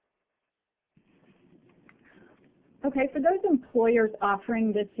 Okay, for those employers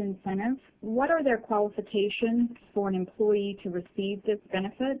offering this incentive, what are their qualifications for an employee to receive this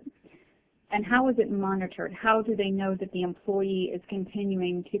benefit? And how is it monitored? How do they know that the employee is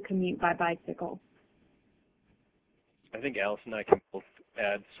continuing to commute by bicycle? I think Alice and I can both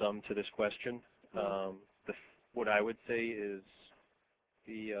add some to this question. What I would say is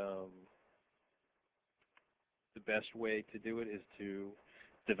the best way to do it is to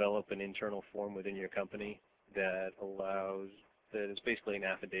develop an internal form within your company that is basically an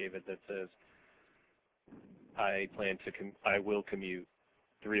affidavit that says, I will commute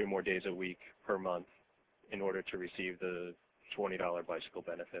 3 or more days a week per month in order to receive the $20 bicycle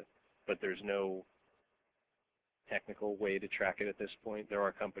benefit. But there's no technical way to track it at this point. There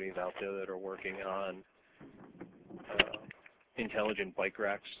are companies out there that are working on intelligent bike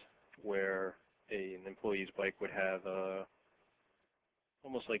racks where an employee's bike would have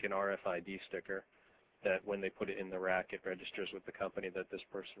almost like an RFID sticker that when they put it in the rack, it registers with the company that this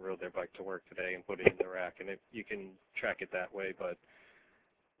person rode their bike to work today and put it in the rack. And you can track it that way, but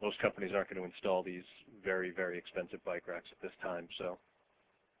most companies aren't going to install these very, very expensive bike racks at this time. So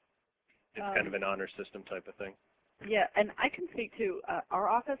it's kind of an honor system type of thing. Yeah, and I can speak to our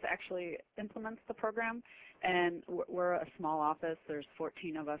office actually implements the program, and we're a small office. There's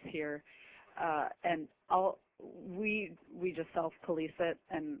 14 of us here, and we just self-police it,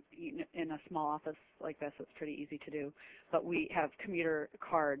 and in a small office like this, it's pretty easy to do. But we have commuter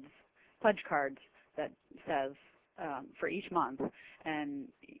cards, pledge cards that says for each month, and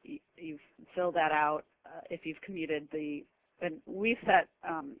you fill that out if you've commuted and we set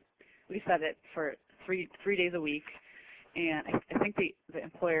it for three days a week, and I think the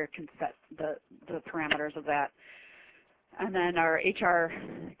employer can set the parameters of that. And then our HR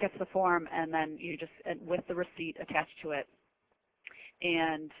gets the form, and then you just with the receipt attached to it,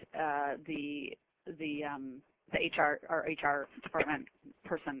 and our HR department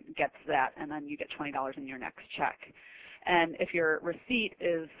person gets that, and then you get $20 in your next check. And if your receipt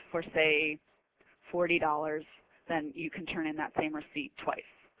is for say $40, then you can turn in that same receipt twice,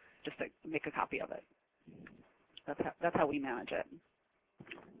 just to make a copy of it. That's how we manage it.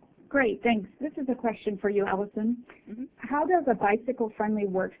 Great, thanks. This is a question for you, Allison. Mm-hmm. How does a bicycle-friendly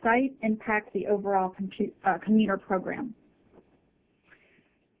worksite impact the overall commuter program?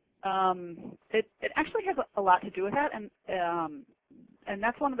 It actually has a lot to do with that, and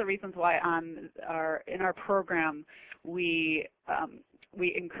that's one of the reasons why in our program we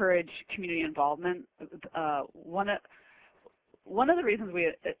encourage community involvement. One of the reasons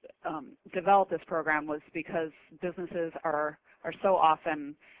we developed this program was because businesses are so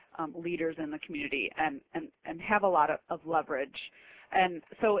often leaders in the community and have a lot of leverage. And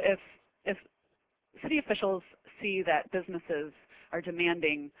so if city officials see that businesses are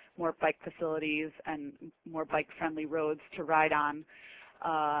demanding more bike facilities and more bike-friendly roads to ride on,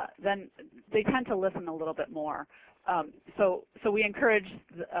 then they tend to listen a little bit more. So we encourage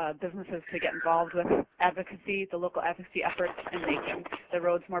businesses to get involved with advocacy, the local advocacy efforts in making the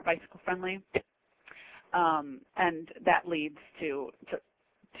roads more bicycle-friendly, and that leads to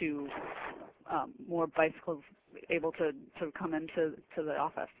more bicycles able to come into the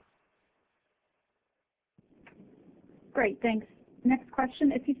office. Great, thanks. Next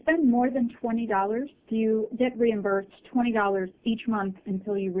question, if you spend more than $20, do you get reimbursed $20 each month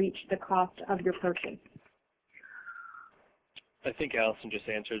until you reach the cost of your purchase? I think Allison just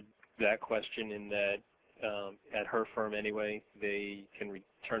answered that question in that at her firm anyway, they can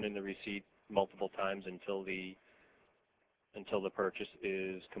turn in the receipt multiple times until the purchase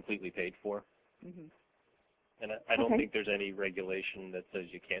is completely paid for. Mm-hmm. And I don't think there's any regulation that says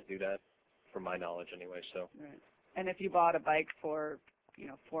you can't do that, from my knowledge anyway. So. Right. And if you bought a bike for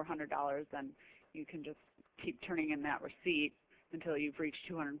 $400, then you can just keep turning in that receipt until you've reached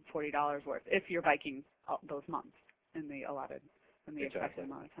 $240 worth, if you're biking those months in the expected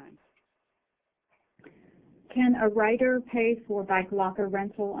amount of time. Can a rider pay for bike locker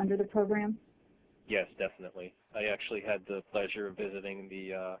rental under the program? Yes, definitely. I actually had the pleasure of visiting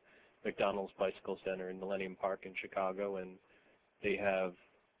the McDonald's Bicycle Center in Millennium Park in Chicago, and they have,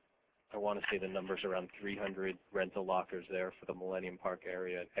 I want to say the number's around 300 rental lockers there for the Millennium Park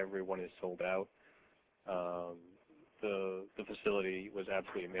area, and everyone is sold out. The facility was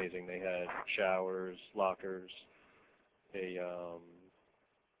absolutely amazing. They had showers, lockers, a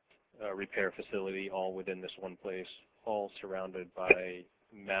repair facility, all within this one place, all surrounded by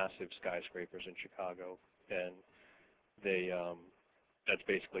massive skyscrapers in Chicago, and that's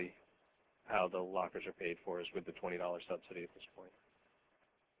basically how the lockers are paid for, is with the $20 subsidy at this point.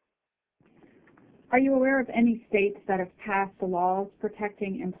 Are you aware of any states that have passed laws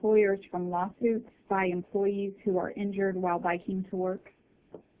protecting employers from lawsuits by employees who are injured while biking to work?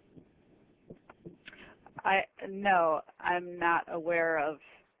 No, I'm not aware of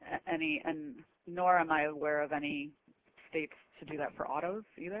any, and nor am I aware of any states to do that for autos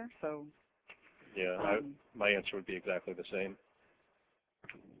either. So, yeah, my answer would be exactly the same.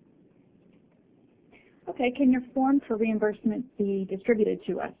 Okay, can your form for reimbursement be distributed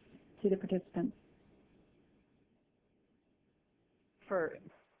to us, to the participants?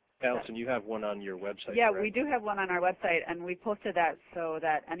 Allison, you have one on your website, Yeah, correct? we do have one on our website, and we posted that so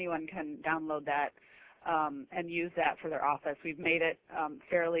that anyone can download that and use that for their office. We've made it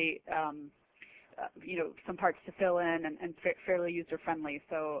fairly, some parts to fill in and fairly user-friendly.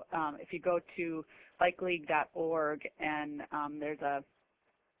 So if you go to bikeleague.org and there's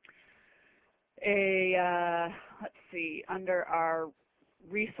let's see, under our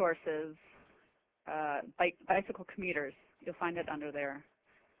resources, bicycle commuters, you'll find it under there.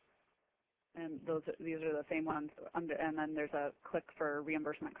 And these are the same ones. And then there's a click for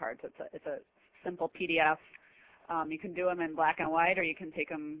reimbursement cards. It's a simple PDF. You can do them in black and white, or you can take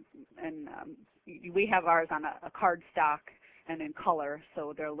them in. We have ours on a card stock and in color,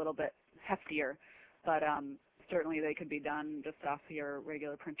 so they're a little bit heftier. But certainly they could be done just off your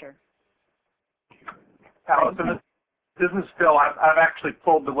regular printer. Allison, this is Phil. I've actually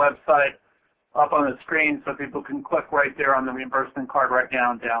pulled the website up on the screen so people can click right there on the reimbursement card right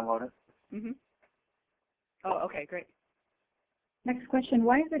now and download it. Mm-hmm. Oh, okay, great. Next question,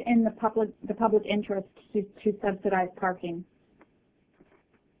 why is it in the public interest to subsidize parking?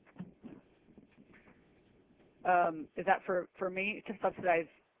 Is that for me to subsidize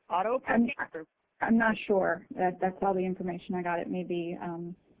auto parking? I'm not sure. That's all the information I got. It may be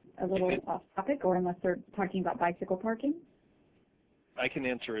a little off topic, or unless they're talking about bicycle parking. I can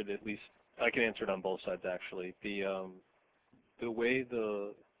answer it at least. I can answer it on both sides, actually. The way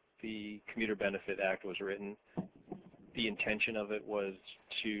the Commuter Benefit Act was written, the intention of it was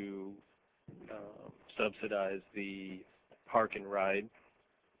to subsidize the park and ride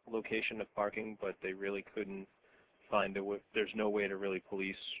location of parking, but they really couldn't find a way. There's no way to really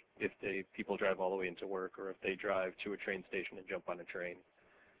police if people drive all the way into work, or if they drive to a train station and jump on a train.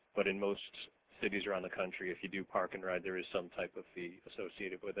 But in most cities around the country, if you do park and ride, there is some type of fee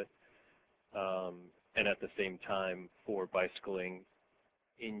associated with it. And at the same time, for bicycling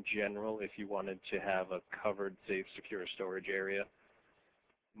in general, if you wanted to have a covered, safe, secure storage area,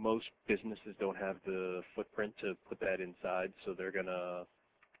 most businesses don't have the footprint to put that inside, so they're going to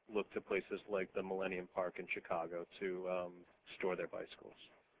look to places like the Millennium Park in Chicago to store their bicycles.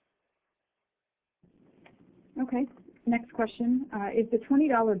 Okay. Next question. Is the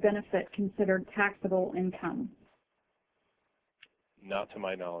 $20 benefit considered taxable income? Not to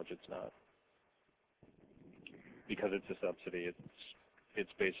my knowledge, it's not. Because it's a subsidy,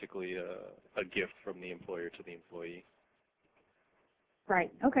 it's basically a gift from the employer to the employee.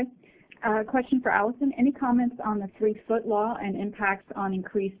 Right. Okay. Question for Allison. Any comments on the 3-foot law and impacts on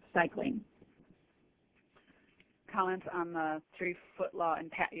increased cycling? Comments on the 3-foot law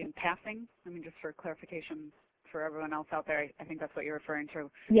in passing? I mean, just for clarification for everyone else out there, I think that's what you're referring to.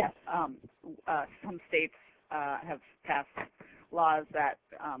 Yes. Some states have passed laws that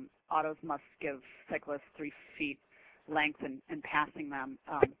autos must give cyclists 3 feet length in passing them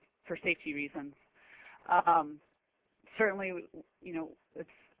for safety reasons. Certainly,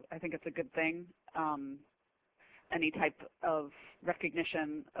 I think it's a good thing. Any type of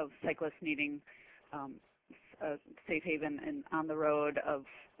recognition of cyclists needing a safe haven and on the road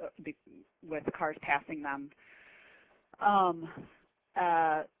with cars passing them.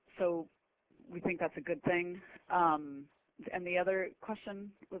 So we think that's a good thing. And the other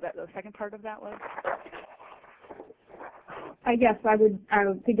question, was that the second part of that was? I guess I would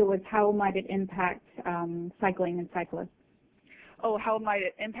think it was how might it impact cycling and cyclists? Oh, how might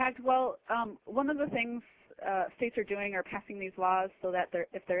it impact? Well, one of the things states are doing are passing these laws so that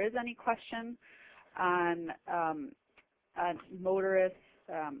if there is any question on motorists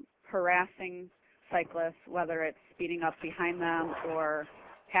harassing cyclists, whether it's speeding up behind them or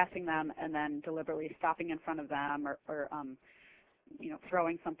passing them and then deliberately stopping in front of them or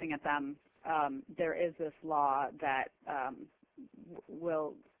throwing something at them, there is this law that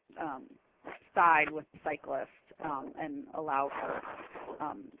will side with cyclists and allow for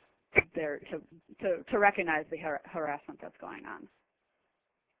to recognize the harassment that's going on.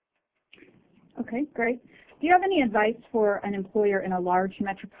 Okay, great. Do you have any advice for an employer in a large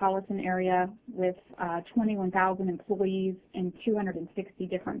metropolitan area with 21,000 employees in 260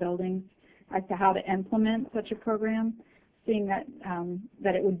 different buildings as to how to implement such a program, seeing that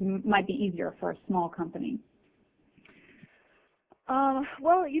that it might be easier for a small company?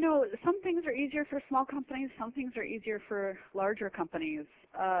 Well, some things are easier for small companies, some things are easier for larger companies,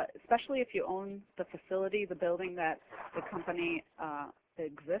 especially if you own the facility, the building that the company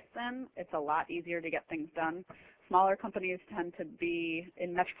exists in. It's a lot easier to get things done. Smaller companies tend to be,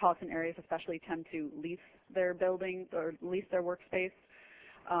 in metropolitan areas especially, tend to lease their building or lease their workspace,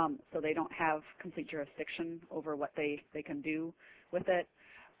 so they don't have complete jurisdiction over what they can do with it.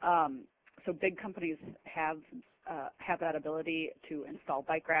 So big companies have that ability to install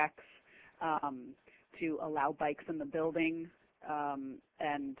bike racks, to allow bikes in the building,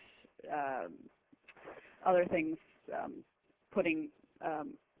 and other things,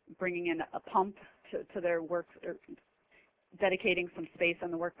 bringing in a pump to their work, or dedicating some space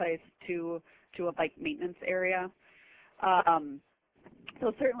in the workplace to a bike maintenance area.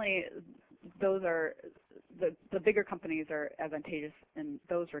 So certainly those are, the bigger companies are advantageous in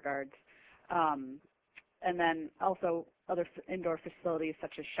those regards. And then also other indoor facilities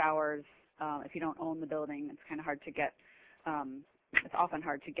such as showers. If you don't own the building, it's kind of hard to get, it's often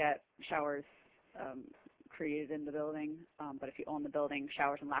hard to get showers created in the building. But if you own the building,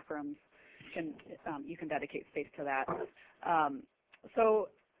 showers and locker rooms, you can dedicate space to that.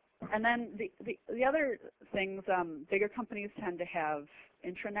 And then the other things, bigger companies tend to have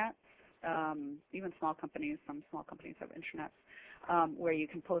intranets. Even small companies, some small companies have intranets, where you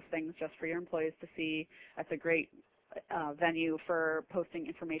can post things just for your employees to see. That's a great venue for posting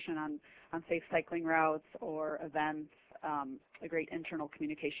information on safe cycling routes or events, a great internal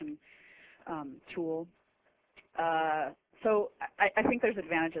communication tool. So I think there's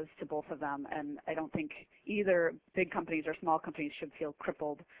advantages to both of them, and I don't think either big companies or small companies should feel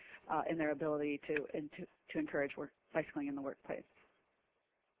crippled in their ability to encourage bicycling in the workplace.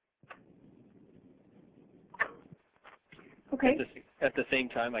 Okay. At the same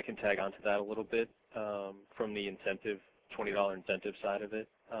time, I can tag onto that a little bit from the incentive, $20 incentive side of it.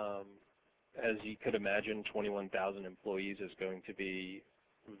 As you could imagine, 21,000 employees is going to be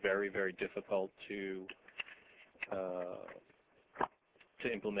very, very difficult to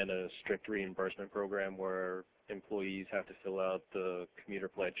implement a strict reimbursement program where employees have to fill out the commuter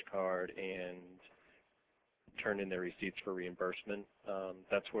pledge card and turn in their receipts for reimbursement.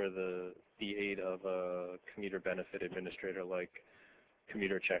 That's where the aid of a commuter benefit administrator like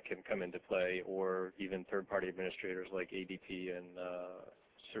Commuter Check can come into play, or even third-party administrators like ADP and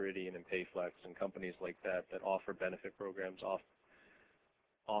Ceridian and PayFlex and companies like that offer benefit programs,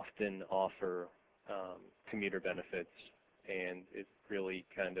 often offer commuter benefits, and it really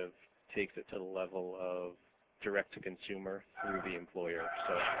kind of takes it to the level of direct-to-consumer through the employer.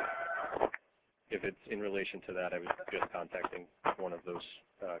 So if it's in relation to that, I was just contacting one of those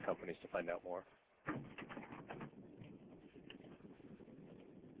companies to find out more.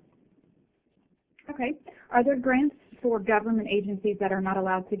 Okay. Are there grants for government agencies that are not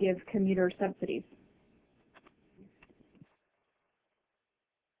allowed to give commuter subsidies?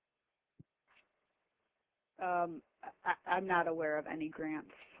 I'm not aware of any grants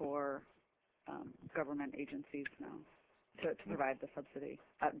for government agencies now to provide the subsidy.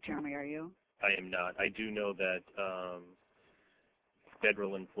 Jeremy, are you? I am not. I do know that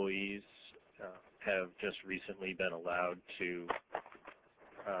federal employees have just recently been allowed to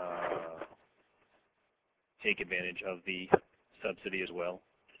take advantage of the subsidy as well.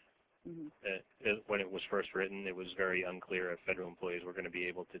 Mm-hmm. When it was first written, it was very unclear if federal employees were going to be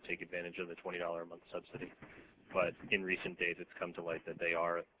able to take advantage of the $20 a month subsidy. But in recent days, it's come to light that they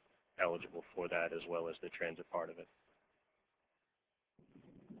are eligible for that as well as the transit part of it.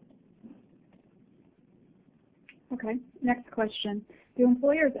 Okay. Next question. Do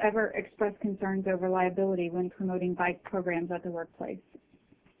employers ever express concerns over liability when promoting bike programs at the workplace?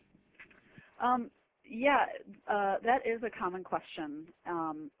 Yeah, that is a common question,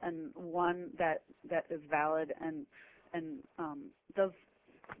 and one that is valid and does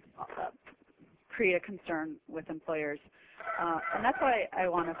create a concern with employers. And that's why I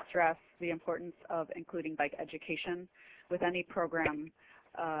want to stress the importance of including bike education with any program,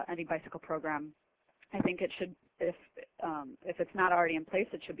 any bicycle program. I think it should, if it's not already in place,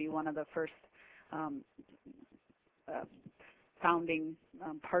 it should be one of the first founding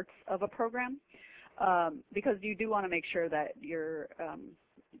parts of a program, because you do want to make sure that your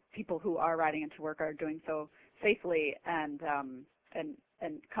people who are riding into work are doing so safely and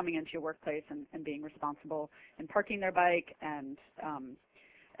coming into your workplace and being responsible in parking their bike and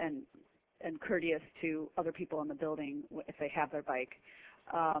courteous to other people in the building if they have their bike.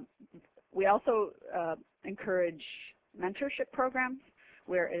 We also encourage mentorship programs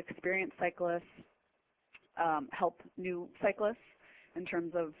where experienced cyclists help new cyclists in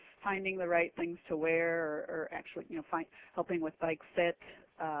terms of finding the right things to wear, or actually, helping with bike fit,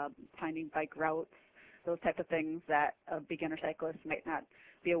 finding bike routes, those type of things that a beginner cyclist might not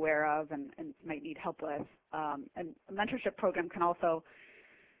be aware of and might need help with. And a mentorship program can also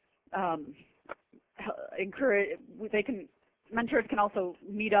encourage. Mentors can also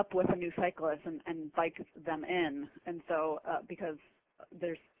meet up with a new cyclist and bike them in, and so because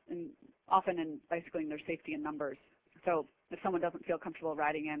there's often in bicycling there's safety in numbers. So if someone doesn't feel comfortable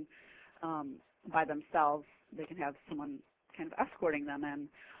riding in by themselves, they can have someone kind of escorting them in.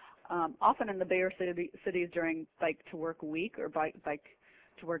 Often in the Bay Area cities during Bike to Work Week or Bike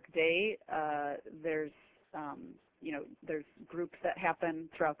to Work Day, there's groups that happen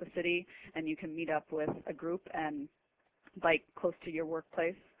throughout the city, and you can meet up with a group and bike close to your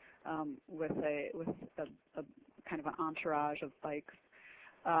workplace with a kind of an entourage of bikes.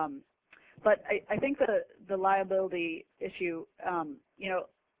 But I think the liability issue,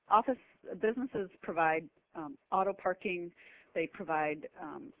 office businesses provide auto parking. They provide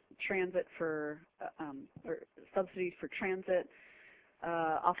transit or subsidies for transit.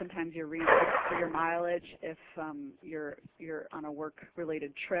 Oftentimes you're reimbursed for your mileage if you're on a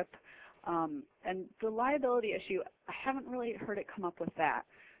work-related trip. And the liability issue, I haven't really heard it come up with that.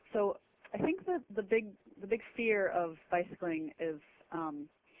 So I think that the big fear of bicycling is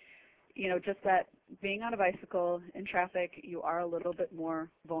just that being on a bicycle in traffic, you are a little bit more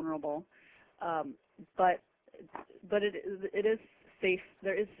vulnerable. But it is safe.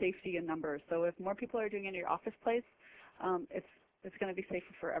 There is safety in numbers. So if more people are doing it in your office place, it's going to be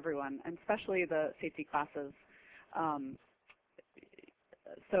safer for everyone, and especially the safety classes.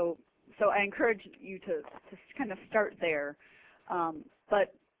 So I encourage you to kind of start there.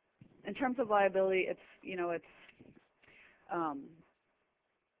 But in terms of liability, it's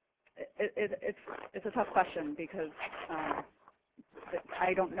a tough question because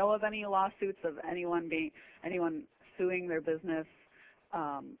I don't know of any lawsuits of anyone suing their business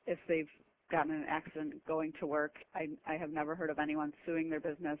if they've gotten in an accident going to work. I have never heard of anyone suing their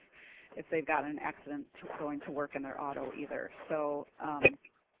business if they've gotten in an accident going to work in their auto either. So,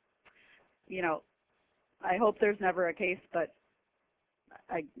 I hope there's never a case, but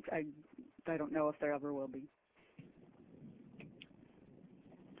I don't know if there ever will be.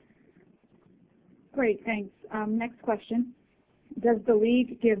 Great, thanks. Next question. Does the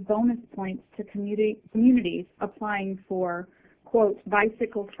League give bonus points to communities applying for, quote,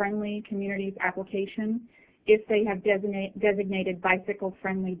 bicycle-friendly communities application if they have designated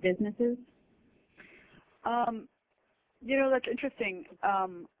bicycle-friendly businesses? That's interesting.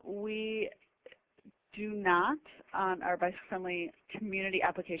 We do not on our bicycle-friendly community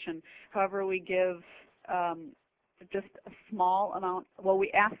application. However, we give just a small amount. Well,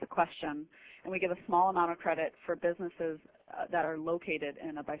 we ask the question, and we give a small amount of credit for businesses that are located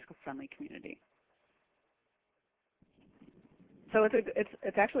in a bicycle-friendly community. So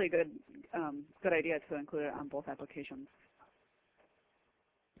it's actually a good idea to include it on both applications.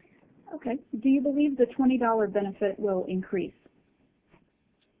 Okay. Do you believe the $20 benefit will increase?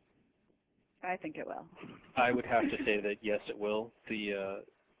 I think it will. I would have to say that yes, it will.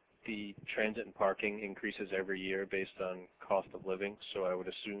 The transit and parking increases every year based on cost of living, so I would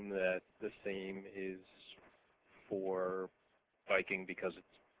assume that the same is for biking because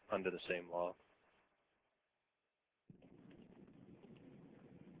it's under the same law.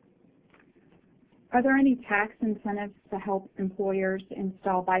 Are there any tax incentives to help employers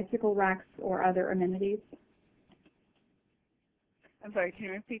install bicycle racks or other amenities? I'm sorry, can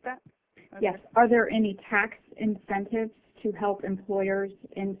you repeat that? Okay. Yes. Are there any tax incentives to help employers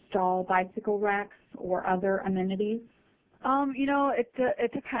install bicycle racks or other amenities?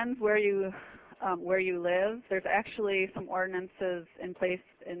 It depends where you live. There's actually some ordinances in place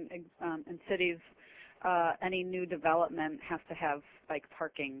in cities any new development has to have bike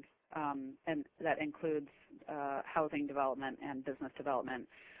parking, and that includes housing development and business development.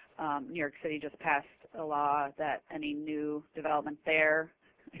 New York City just passed a law that any new development there,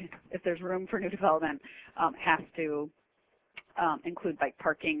 if there's room for new development, has to include bike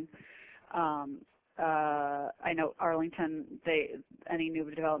parking. I know Arlington, any new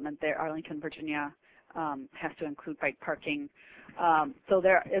development there, Arlington, Virginia, has to include bike parking. So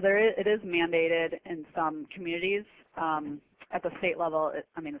it is mandated in some communities. At the state level,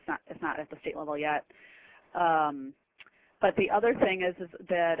 it's not at the state level yet. But the other thing is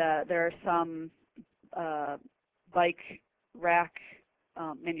that there are some bike rack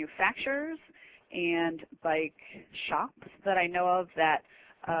manufacturers and bike shops that I know of that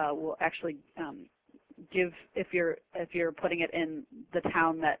will actually give, if you're putting it in the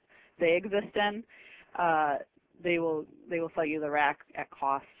town that they exist in, they will sell you the rack at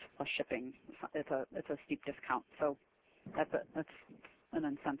cost plus shipping. It's a steep discount, so that's an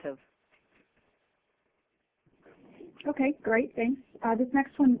incentive. Okay, great, thanks. This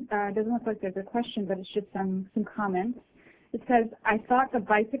next one doesn't look like there's a question, but it's just some comments. It says, I thought the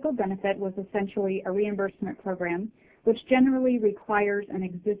bicycle benefit was essentially a reimbursement program, which generally requires an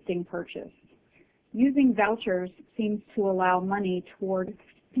existing purchase. Using vouchers seems to allow money toward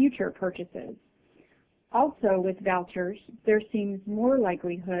future purchases. Also, with vouchers, there seems more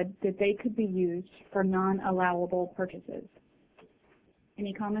likelihood that they could be used for non-allowable purchases.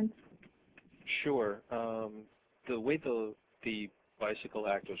 Any comments? Sure. The way the Bicycle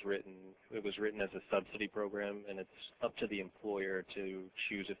Act was written, it was written as a subsidy program, and it's up to the employer to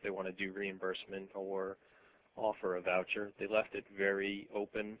choose if they want to do reimbursement or offer a voucher. They left it very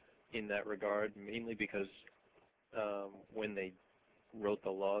open in that regard, mainly because when they wrote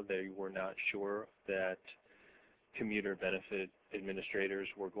the law, they were not sure that commuter benefit administrators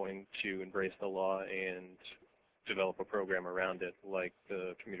were going to embrace the law and develop a program around it, like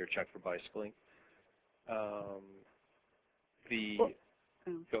the commuter check for bicycling. Go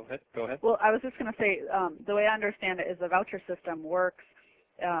ahead. Well, I was just going to say, the way I understand it is the voucher system works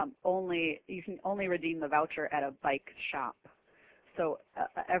you can only redeem the voucher at a bike shop. So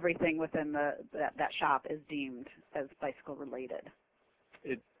everything within that shop is deemed as bicycle related.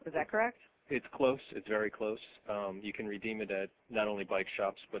 Is that correct? It's close. It's very close. You can redeem it at not only bike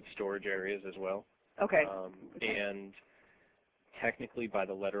shops but storage areas as well. Okay. And technically, by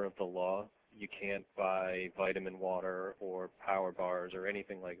the letter of the law, you can't buy vitamin water or power bars or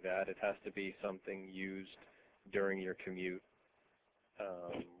anything like that. It has to be something used during your commute,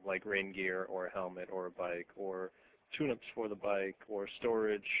 like rain gear or a helmet or a bike, or tune-ups for the bike, or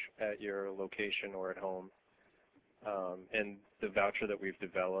storage at your location or at home. And the voucher that we've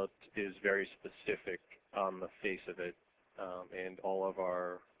developed is very specific on the face of it, and all of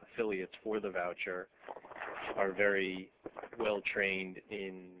our affiliates for the voucher are very well trained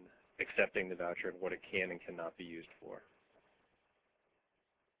in accepting the voucher and what it can and cannot be used for.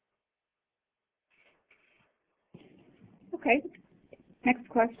 Okay. Next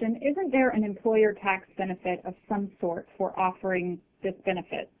question. Isn't there an employer tax benefit of some sort for offering this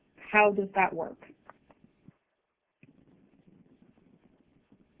benefit? How does that work?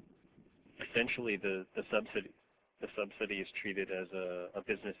 Essentially, the subsidy is treated as a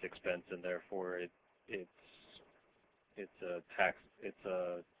business expense, and therefore it's a tax. It's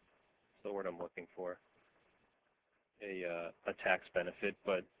the word I'm looking for. A tax benefit,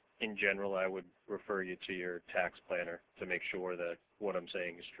 but in general, I would refer you to your tax planner to make sure that what I'm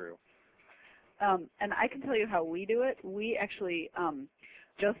saying is true. And I can tell you how we do it. We actually,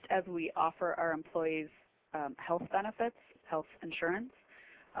 just as we offer our employees health benefits, health insurance,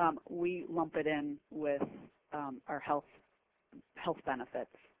 we lump it in with our health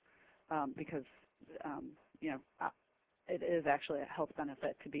benefits because it is actually a health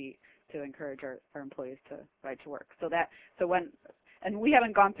benefit to encourage our employees to ride to work. And we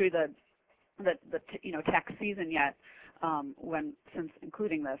haven't gone through the tax season yet since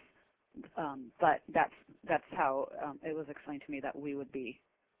including this, but that's how it was explained to me that we would be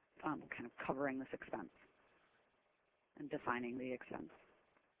kind of covering this expense and defining the expense.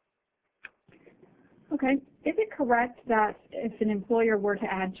 Okay. Is it correct that if an employer were to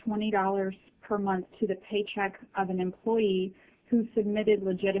add $20 per month to the paycheck of an employee who submitted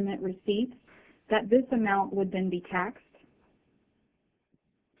legitimate receipts, that this amount would then be taxed?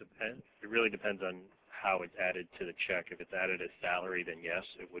 Depends. It really depends on how it's added to the check. If it's added as salary, then yes,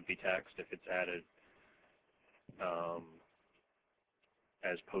 it would be taxed. If it's added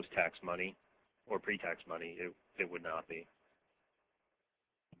as post-tax money or pre-tax money, it would not be.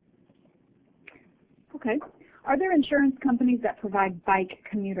 Okay. Are there insurance companies that provide bike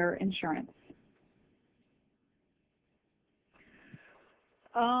commuter insurance?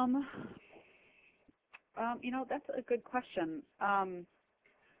 That's a good question.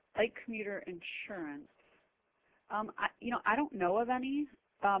 Like commuter insurance, I don't know of any.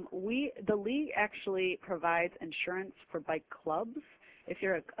 The league actually provides insurance for bike clubs. If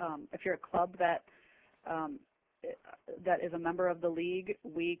you're a club that is a member of the league,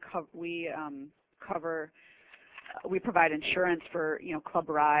 we provide insurance for club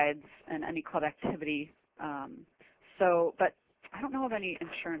rides and any club activity. But I don't know of any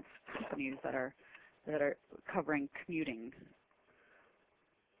insurance companies that are covering commuting.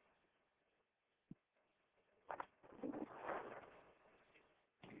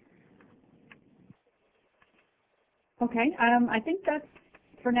 Okay, I think that's,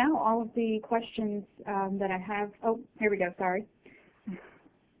 for now, all of the questions that I have. Oh, here we go, sorry.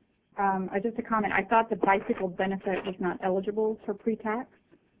 Just a comment, I thought the bicycle benefit was not eligible for pre-tax.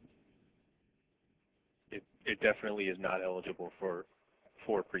 It definitely is not eligible for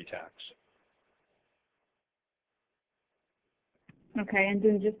pre-tax. Okay, and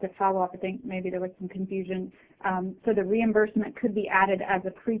then just to follow up, I think maybe there was some confusion. So the reimbursement could be added as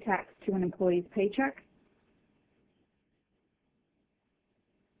a pre-tax to an employee's paycheck?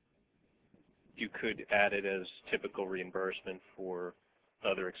 You could add it as typical reimbursement for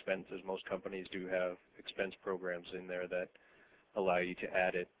other expenses. Most companies do have expense programs in there that allow you to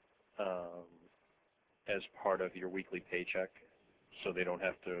add it as part of your weekly paycheck, so they don't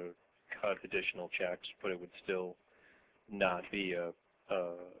have to cut additional checks, but it would still not be a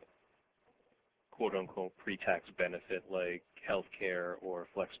quote-unquote pre-tax benefit like health care or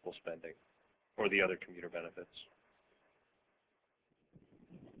flexible spending or the other commuter benefits.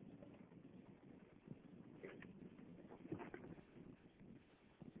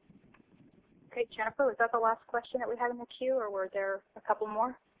 Okay, Jennifer, was that the last question that we had in the queue, or were there a couple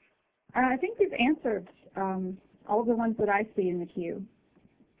more? I think you've answered all of the ones that I see in the queue.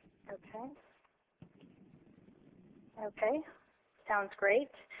 Okay. Okay, sounds great.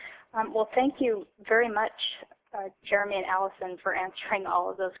 Well, thank you very much, Jeremy and Allison, for answering all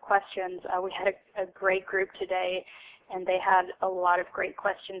of those questions. We had a great group today, and they had a lot of great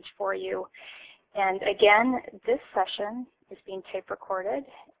questions for you. And again, this session is being tape recorded,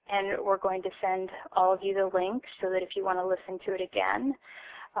 and we're going to send all of you the link so that if you want to listen to it again,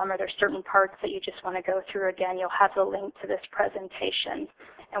 or there's certain parts that you just want to go through again, you'll have the link to this presentation,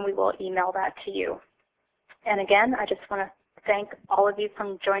 and we will email that to you. And again, I just want to thank all of you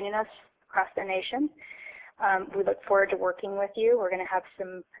for joining us across the nation. We look forward to working with you. We're going to have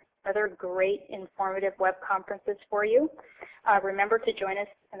some other great informative web conferences for you. Remember to join us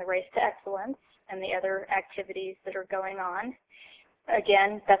in the Race to Excellence and the other activities that are going on.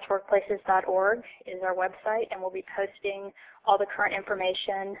 Again, bestworkplaces.org is our website, and we'll be posting all the current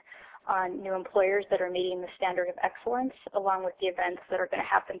information on new employers that are meeting the standard of excellence, along with the events that are going to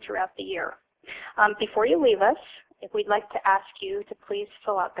happen throughout the year. Before you leave us, if we'd like to ask you to please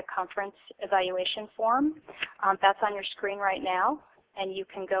fill out the conference evaluation form. That's on your screen right now, and you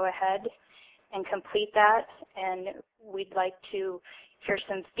can go ahead and complete that, and we'd like to hear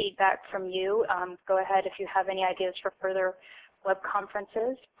some feedback from you. Go ahead if you have any ideas for further web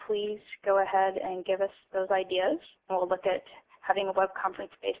conferences, please go ahead and give us those ideas, and we'll look at having a web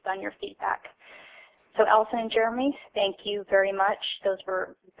conference based on your feedback. So Allison and Jeremy, thank you very much. Those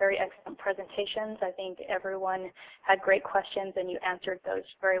were very excellent presentations. I think everyone had great questions, and you answered those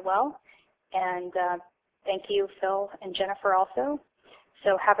very well. And thank you, Phil and Jennifer, also.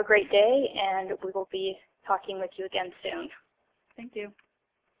 So have a great day, and we will be talking with you again soon. Thank you.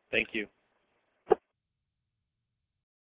 Thank you.